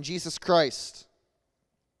in Jesus Christ.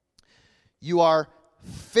 You are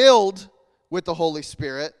filled with the Holy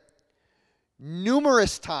Spirit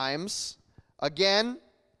numerous times, again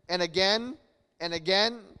and again and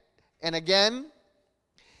again and again,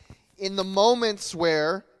 in the moments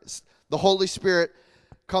where the Holy Spirit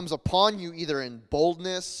comes upon you, either in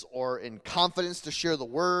boldness or in confidence to share the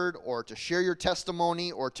word or to share your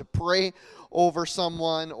testimony or to pray over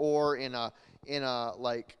someone, or in a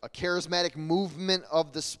charismatic movement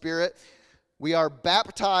of the Spirit. We are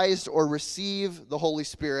baptized or receive the Holy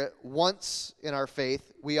Spirit once in our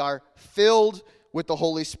faith. We are filled with the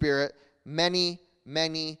Holy Spirit many,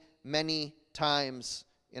 many, many times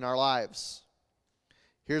in our lives.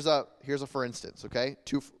 Here's a for instance, okay?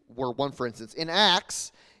 One for instance. In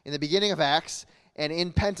Acts, in the beginning of Acts, and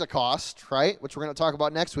in Pentecost, right, which we're going to talk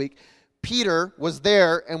about next week, Peter was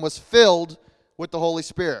there and was filled with the Holy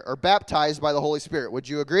Spirit, or baptized by the Holy Spirit. Would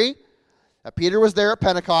you agree? That Peter was there at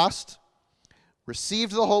Pentecost,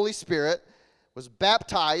 received the Holy Spirit, was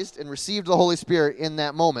baptized and received the Holy Spirit in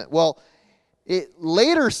that moment. Well, it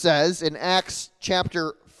later says in Acts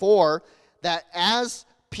chapter 4 that as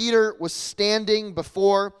Peter was standing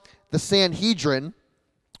before the Sanhedrin,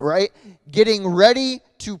 right, getting ready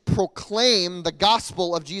to proclaim the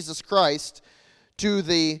gospel of Jesus Christ to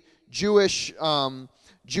the Jewish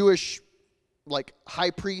like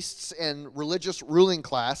high priests and religious ruling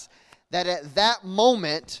class, that at that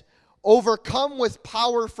moment, overcome with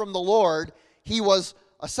power from the Lord, he was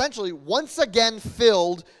essentially once again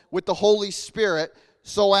filled with the Holy Spirit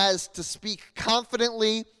so as to speak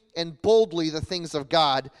confidently and boldly the things of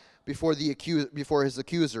God before his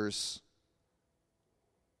accusers.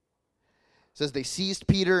 It says they seized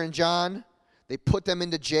Peter and John. They put them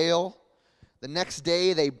into jail. The next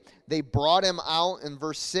day, they brought him out in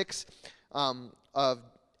verse 6 of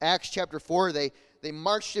Acts chapter 4. They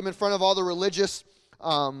marched him in front of all the religious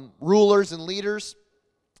rulers and leaders.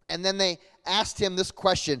 And then they asked him this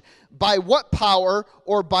question: by what power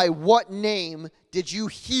or by what name did you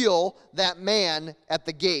heal that man at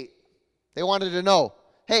the gate? They wanted to know,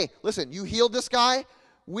 hey, listen, you healed this guy?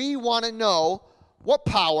 We want to know what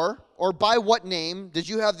power or by what name did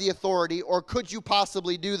you have the authority, or could you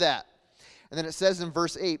possibly do that? And then it says in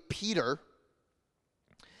verse 8, Peter,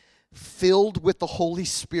 filled with the Holy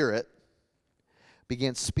Spirit,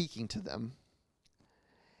 began speaking to them.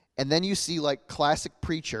 And then you see, like classic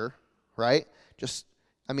preacher, right?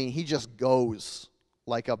 He just goes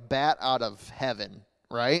like a bat out of heaven,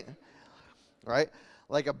 right? Right?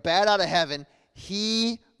 Like a bat out of heaven.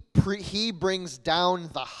 He brings down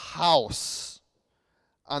the house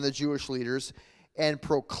on the Jewish leaders and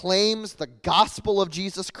proclaims the gospel of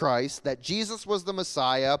Jesus Christ, that Jesus was the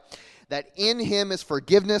Messiah, that in him is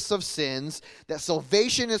forgiveness of sins, that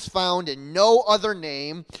salvation is found in no other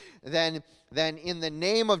name than in the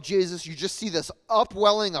name of Jesus. You just see this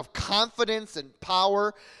upwelling of confidence and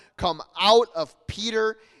power come out of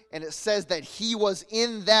Peter, and it says that he was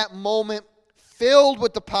in that moment filled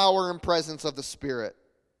with the power and presence of the Spirit.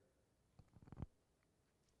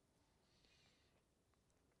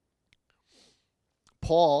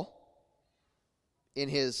 Paul, in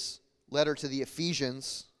his letter to the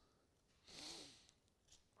Ephesians,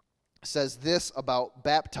 says this about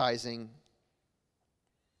baptizing.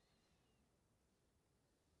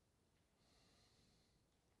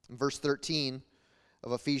 In verse 13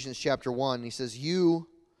 of Ephesians chapter 1, he says, You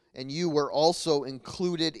were also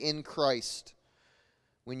included in Christ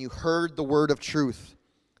when you heard the word of truth,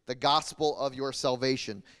 the gospel of your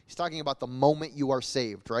salvation. He's talking about the moment you are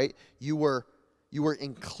saved, right? You were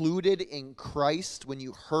included in Christ when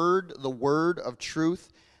you heard the word of truth,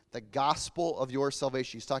 the gospel of your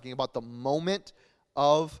salvation. He's talking about the moment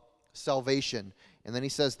of salvation. And then he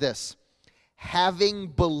says this: having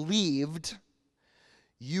believed,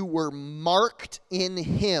 you were marked in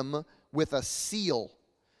him with a seal,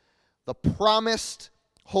 the promised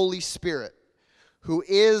Holy Spirit, who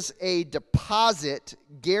is a deposit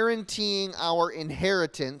guaranteeing our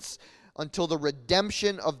inheritance until the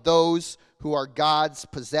redemption of those who are God's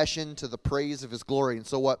possession to the praise of his glory. And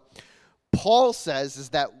so what Paul says is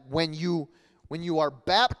that when you are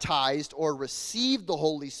baptized or receive the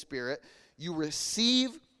Holy Spirit, you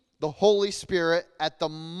receive the Holy Spirit at the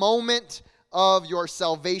moment of your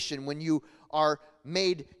salvation. When you are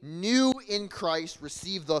made new in Christ,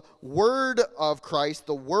 receive the word of Christ,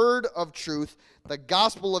 the word of truth, the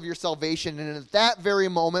gospel of your salvation, and at that very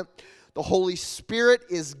moment, the Holy Spirit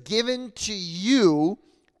is given to you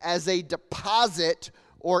as a deposit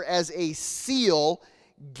or as a seal,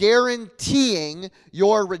 guaranteeing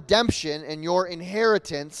your redemption and your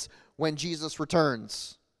inheritance when Jesus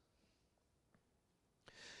returns.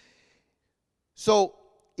 So,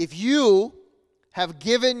 if you have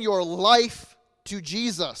given your life to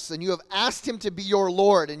Jesus and you have asked him to be your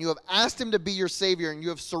Lord and you have asked him to be your Savior and you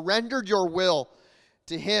have surrendered your will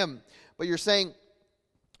to him, but you're saying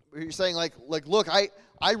like look,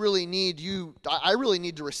 I really need you, I really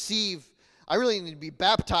need to be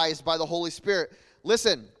baptized by the Holy Spirit.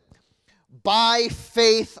 Listen, by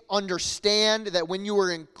faith understand that when you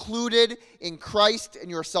were included in Christ and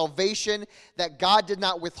your salvation, that God did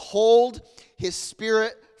not withhold his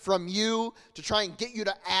Spirit from you to try and get you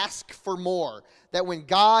to ask for more. That when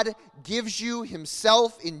God gives you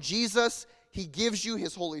himself in Jesus, he gives you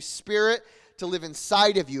his Holy Spirit to live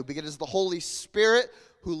inside of you, because it is the Holy Spirit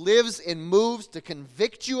who lives and moves to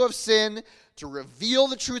convict you of sin, to reveal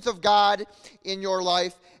the truth of God in your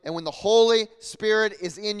life. And when the Holy Spirit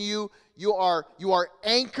is in you, you are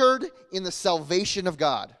anchored in the salvation of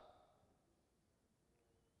God.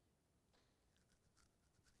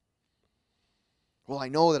 well, I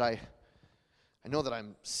know that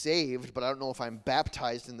I'm saved, but I don't know if I'm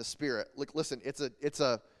baptized in the Spirit. Look, listen, it's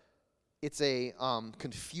a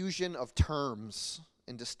confusion of terms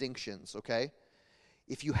and distinctions, okay?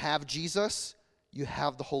 If you have Jesus, you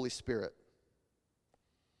have the Holy Spirit.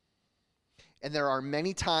 And there are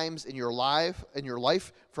many times in your life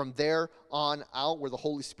from there on out where the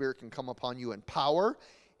Holy Spirit can come upon you in power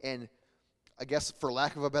and, I guess for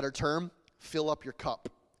lack of a better term, fill up your cup,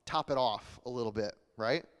 top it off a little bit,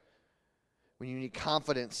 right? When you need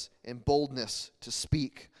confidence and boldness to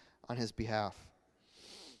speak on his behalf.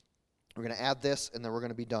 We're going to add this and then we're going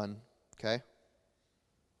to be done, okay?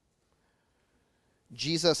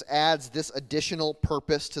 Jesus adds this additional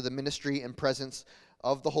purpose to the ministry and presence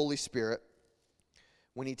of the Holy Spirit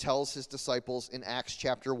when he tells his disciples in Acts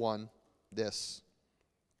chapter 1 this: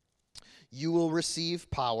 "You will receive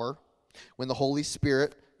power when the Holy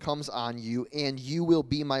Spirit comes on you, and you will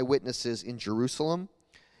be my witnesses in Jerusalem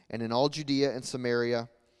and in all Judea and Samaria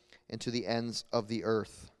and to the ends of the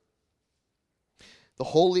earth." The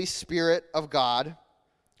Holy Spirit of God,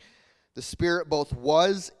 the Spirit both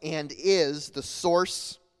was and is the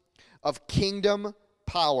source of kingdom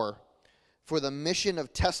power for the mission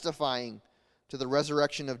of testifying to the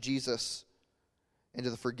resurrection of Jesus and to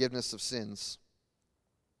the forgiveness of sins.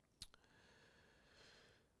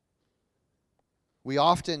 We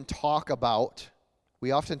often talk about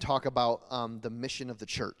the mission of the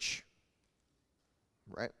church,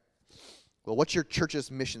 right? Well, what's your church's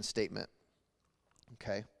mission statement?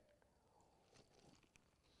 Okay.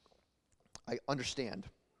 I understand,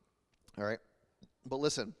 all right? But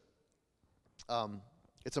listen,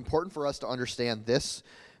 it's important for us to understand this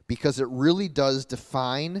because it really does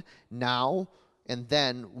define now and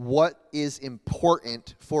then what is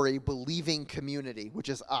important for a believing community, which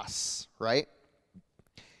is us, right?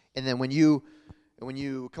 And then when you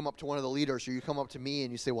come up to one of the leaders or you come up to me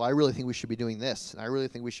and you say, well, I really think we should be doing this, and I really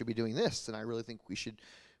think we should be doing this, and I really think we should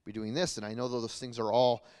be doing this, and I know those things are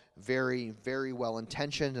all very, very well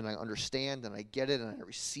intentioned, and I understand, and I get it, and I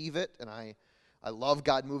receive it, and I love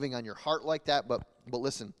God moving on your heart like that, but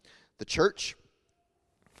listen, the church,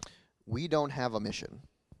 we don't have a mission.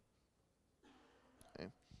 Okay?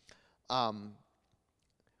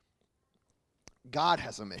 God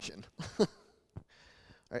has a mission.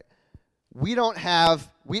 Right? We don't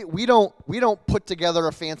put together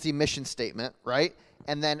a fancy mission statement, right?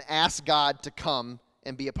 And then ask God to come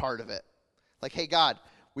and be a part of it. Like, hey, God,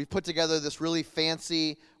 we've put together this really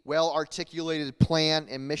fancy, well-articulated plan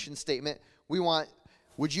and mission statement.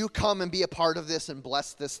 Would you come and be a part of this and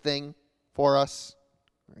bless this thing for us?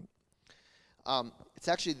 Right. It's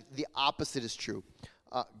actually the opposite is true.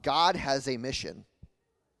 God has a mission.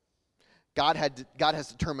 God has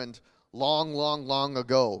determined long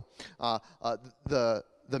ago the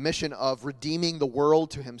mission of redeeming the world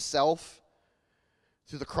to himself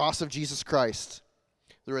through the cross of Jesus Christ.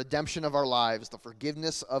 The redemption of our lives, the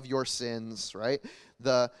forgiveness of your sins, right?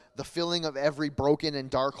 The filling of every broken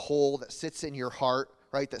and dark hole that sits in your heart,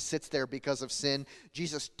 right? That sits there because of sin.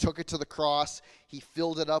 Jesus took it to the cross. He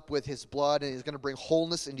filled it up with his blood, and he's going to bring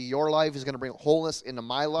wholeness into your life. He's going to bring wholeness into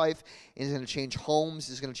my life. And he's going to change homes.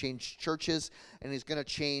 He's going to change churches, and he's going to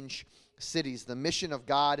change cities. The mission of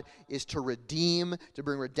God is to redeem, to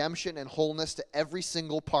bring redemption and wholeness to every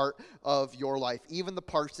single part of your life. Even the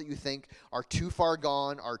parts that you think are too far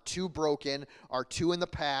gone, are too broken, are too in the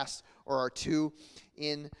past, or are too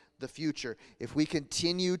in the future. If we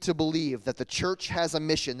continue to believe that the church has a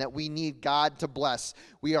mission that we need God to bless,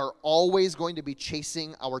 we are always going to be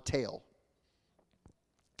chasing our tail.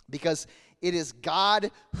 Because it is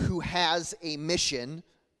God who has a mission,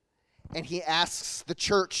 and he asks the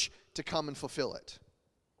church to come and fulfill it.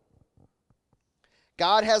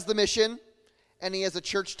 God has the mission, and he has a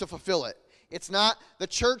church to fulfill it. It's not the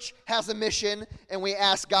church has a mission, and we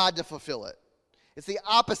ask God to fulfill it. It's the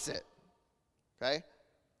opposite, okay?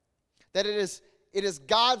 That it is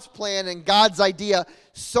God's plan and God's idea,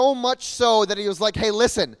 so much so that he was like, hey,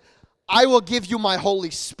 listen, I will give you my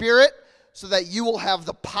Holy Spirit so that you will have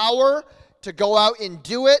the power to go out and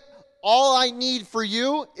do it. All I need for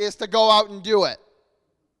you is to go out and do it.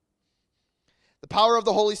 The power of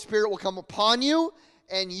the Holy Spirit will come upon you,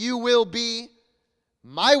 and you will be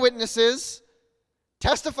my witnesses,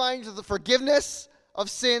 testifying to the forgiveness of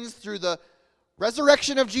sins through the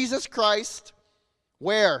resurrection of Jesus Christ.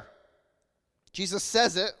 Where? Jesus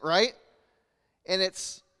says it, right? And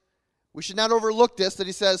we should not overlook this, that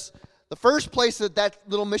he says, the first place that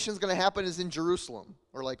little mission is going to happen is in Jerusalem,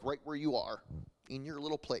 or like right where you are, in your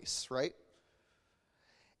little place, right?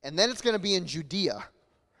 And then it's going to be in Judea,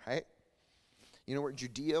 right? You know where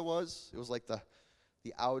Judea was? It was like the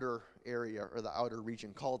outer area or the outer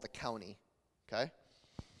region, call it the county, okay?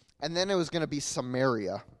 And then it was going to be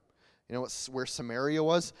Samaria. You know where Samaria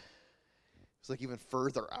was? It's like even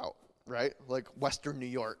further out, right? Like western New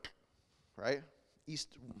York, right?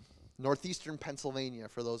 Northeastern Pennsylvania,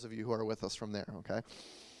 for those of you who are with us from there, okay?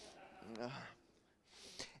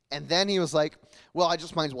 And then he was like, well, I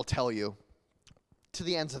just might as well tell you, to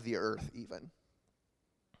the ends of the earth even.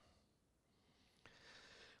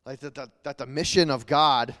 Like that the mission of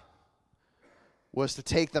God was to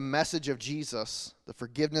take the message of Jesus, the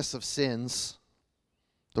forgiveness of sins,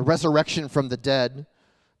 the resurrection from the dead,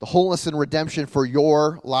 the wholeness and redemption for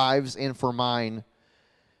your lives and for mine,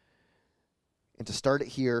 and to start it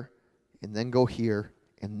here, and then go here,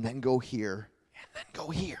 and then go here, and then go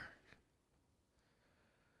here.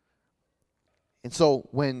 And so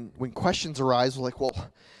when questions arise, we're like,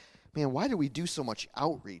 well, man, why do we do so much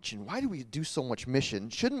outreach, and why do we do so much mission?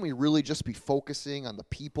 Shouldn't we really just be focusing on the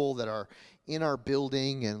people that are in our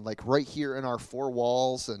building and like right here in our four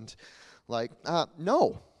walls? And like,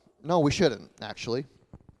 no, we shouldn't, actually.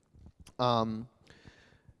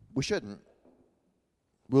 We shouldn't.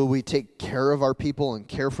 Will we take care of our people and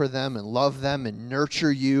care for them and love them and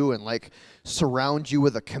nurture you and like surround you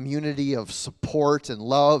with a community of support and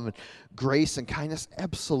love and grace and kindness?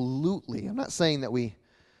 Absolutely. I'm not saying that we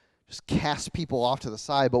just cast people off to the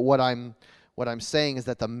side, but what I'm saying is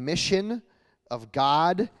that the mission of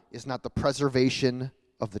God is not the preservation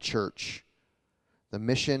of the church. The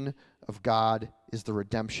mission of God is the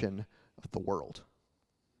redemption of the world.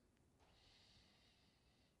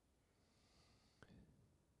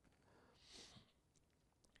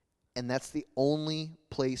 And that's the only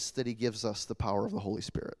place that he gives us the power of the Holy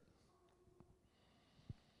Spirit.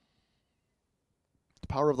 The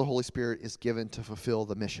power of the Holy Spirit is given to fulfill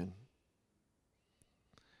the mission.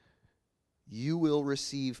 You will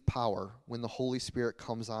receive power when the Holy Spirit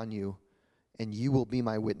comes on you, and you will be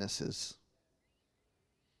my witnesses.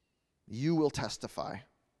 You will testify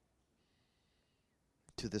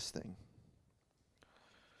to this thing.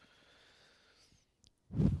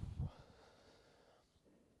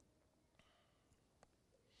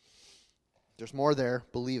 There's more there,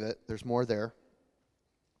 believe it. There's more there.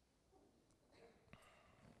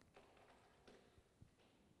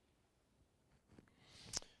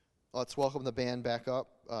 Let's welcome the band back up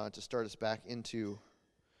to start us back into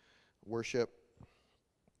worship.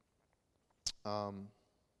 I'm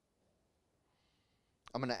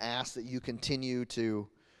going to ask that you continue to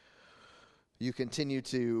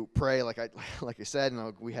pray, like I said.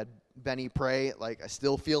 And we had Benny pray. Like I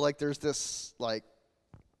still feel like there's this like.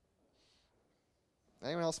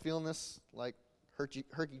 Anyone else feeling this like herky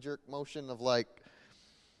jerk motion of like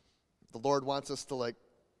the Lord wants us to like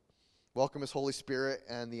welcome his Holy Spirit,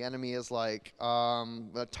 and the enemy is like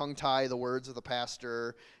tongue tie the words of the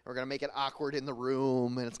pastor. We're going to make it awkward in the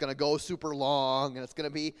room, and it's going to go super long, and it's going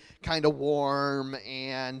to be kind of warm,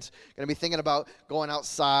 and going to be thinking about going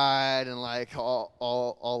outside and like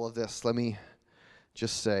all of this. Let me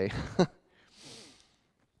just say,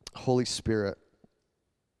 Holy Spirit,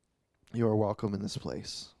 you are welcome in this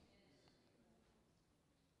place.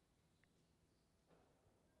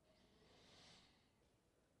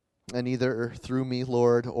 And either through me,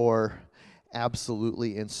 Lord, or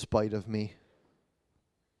absolutely in spite of me.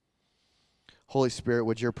 Holy Spirit,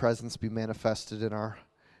 would your presence be manifested in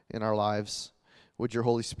our lives? Would your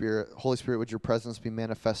Holy Spirit, would your presence be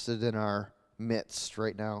manifested in our midst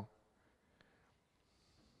right now?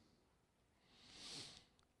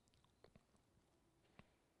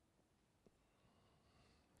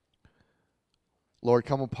 Lord,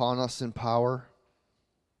 come upon us in power.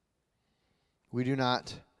 We do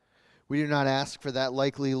not ask for that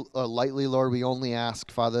lightly, Lord. We only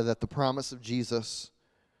ask, Father, that the promise of Jesus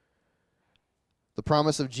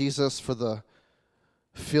for the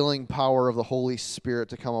filling power of the Holy Spirit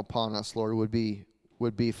to come upon us, Lord, would be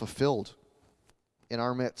fulfilled in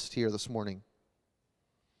our midst here this morning.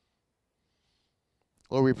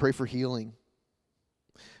 Lord, we pray for healing.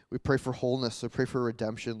 We pray for wholeness. We pray for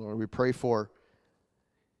redemption, Lord. We pray for,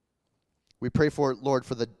 Lord,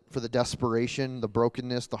 for the desperation, the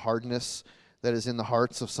brokenness, the hardness that is in the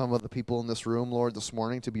hearts of some of the people in this room, Lord, this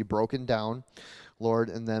morning, to be broken down, Lord,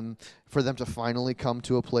 and then for them to finally come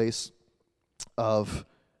to a place of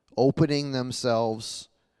opening themselves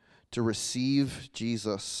to receive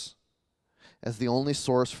Jesus as the only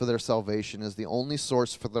source for their salvation, as the only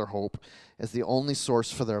source for their hope, as the only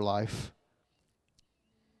source for their life.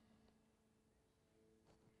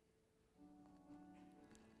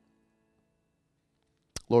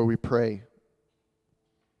 Lord, we pray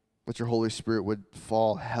that your Holy Spirit would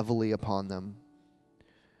fall heavily upon them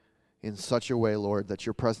in such a way, Lord, that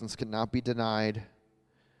your presence cannot be denied,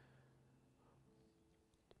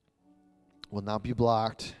 will not be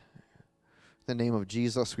blocked. In the name of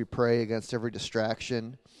Jesus, we pray against every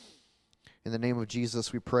distraction. In the name of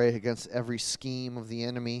Jesus, we pray against every scheme of the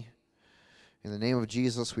enemy. In the name of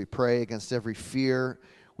Jesus, we pray against every fear.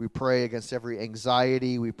 We pray against every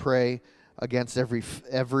anxiety. We pray against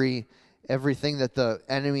everything that the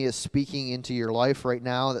enemy is speaking into your life right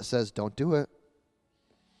now that says, don't do it.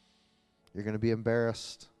 You're going to be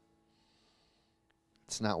embarrassed.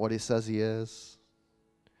 It's not what he says he is.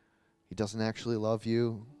 He doesn't actually love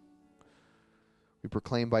you. We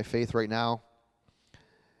proclaim by faith right now,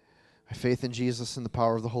 by faith in Jesus and the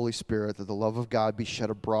power of the Holy Spirit, that the love of God be shed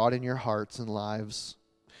abroad in your hearts and lives,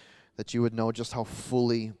 that you would know just how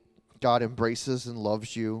fully God embraces and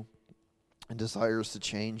loves you and desires to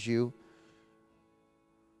change you,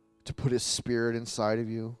 to put his Spirit inside of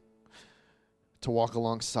you, to walk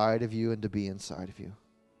alongside of you and to be inside of you.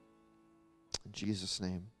 In Jesus'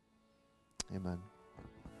 name, amen.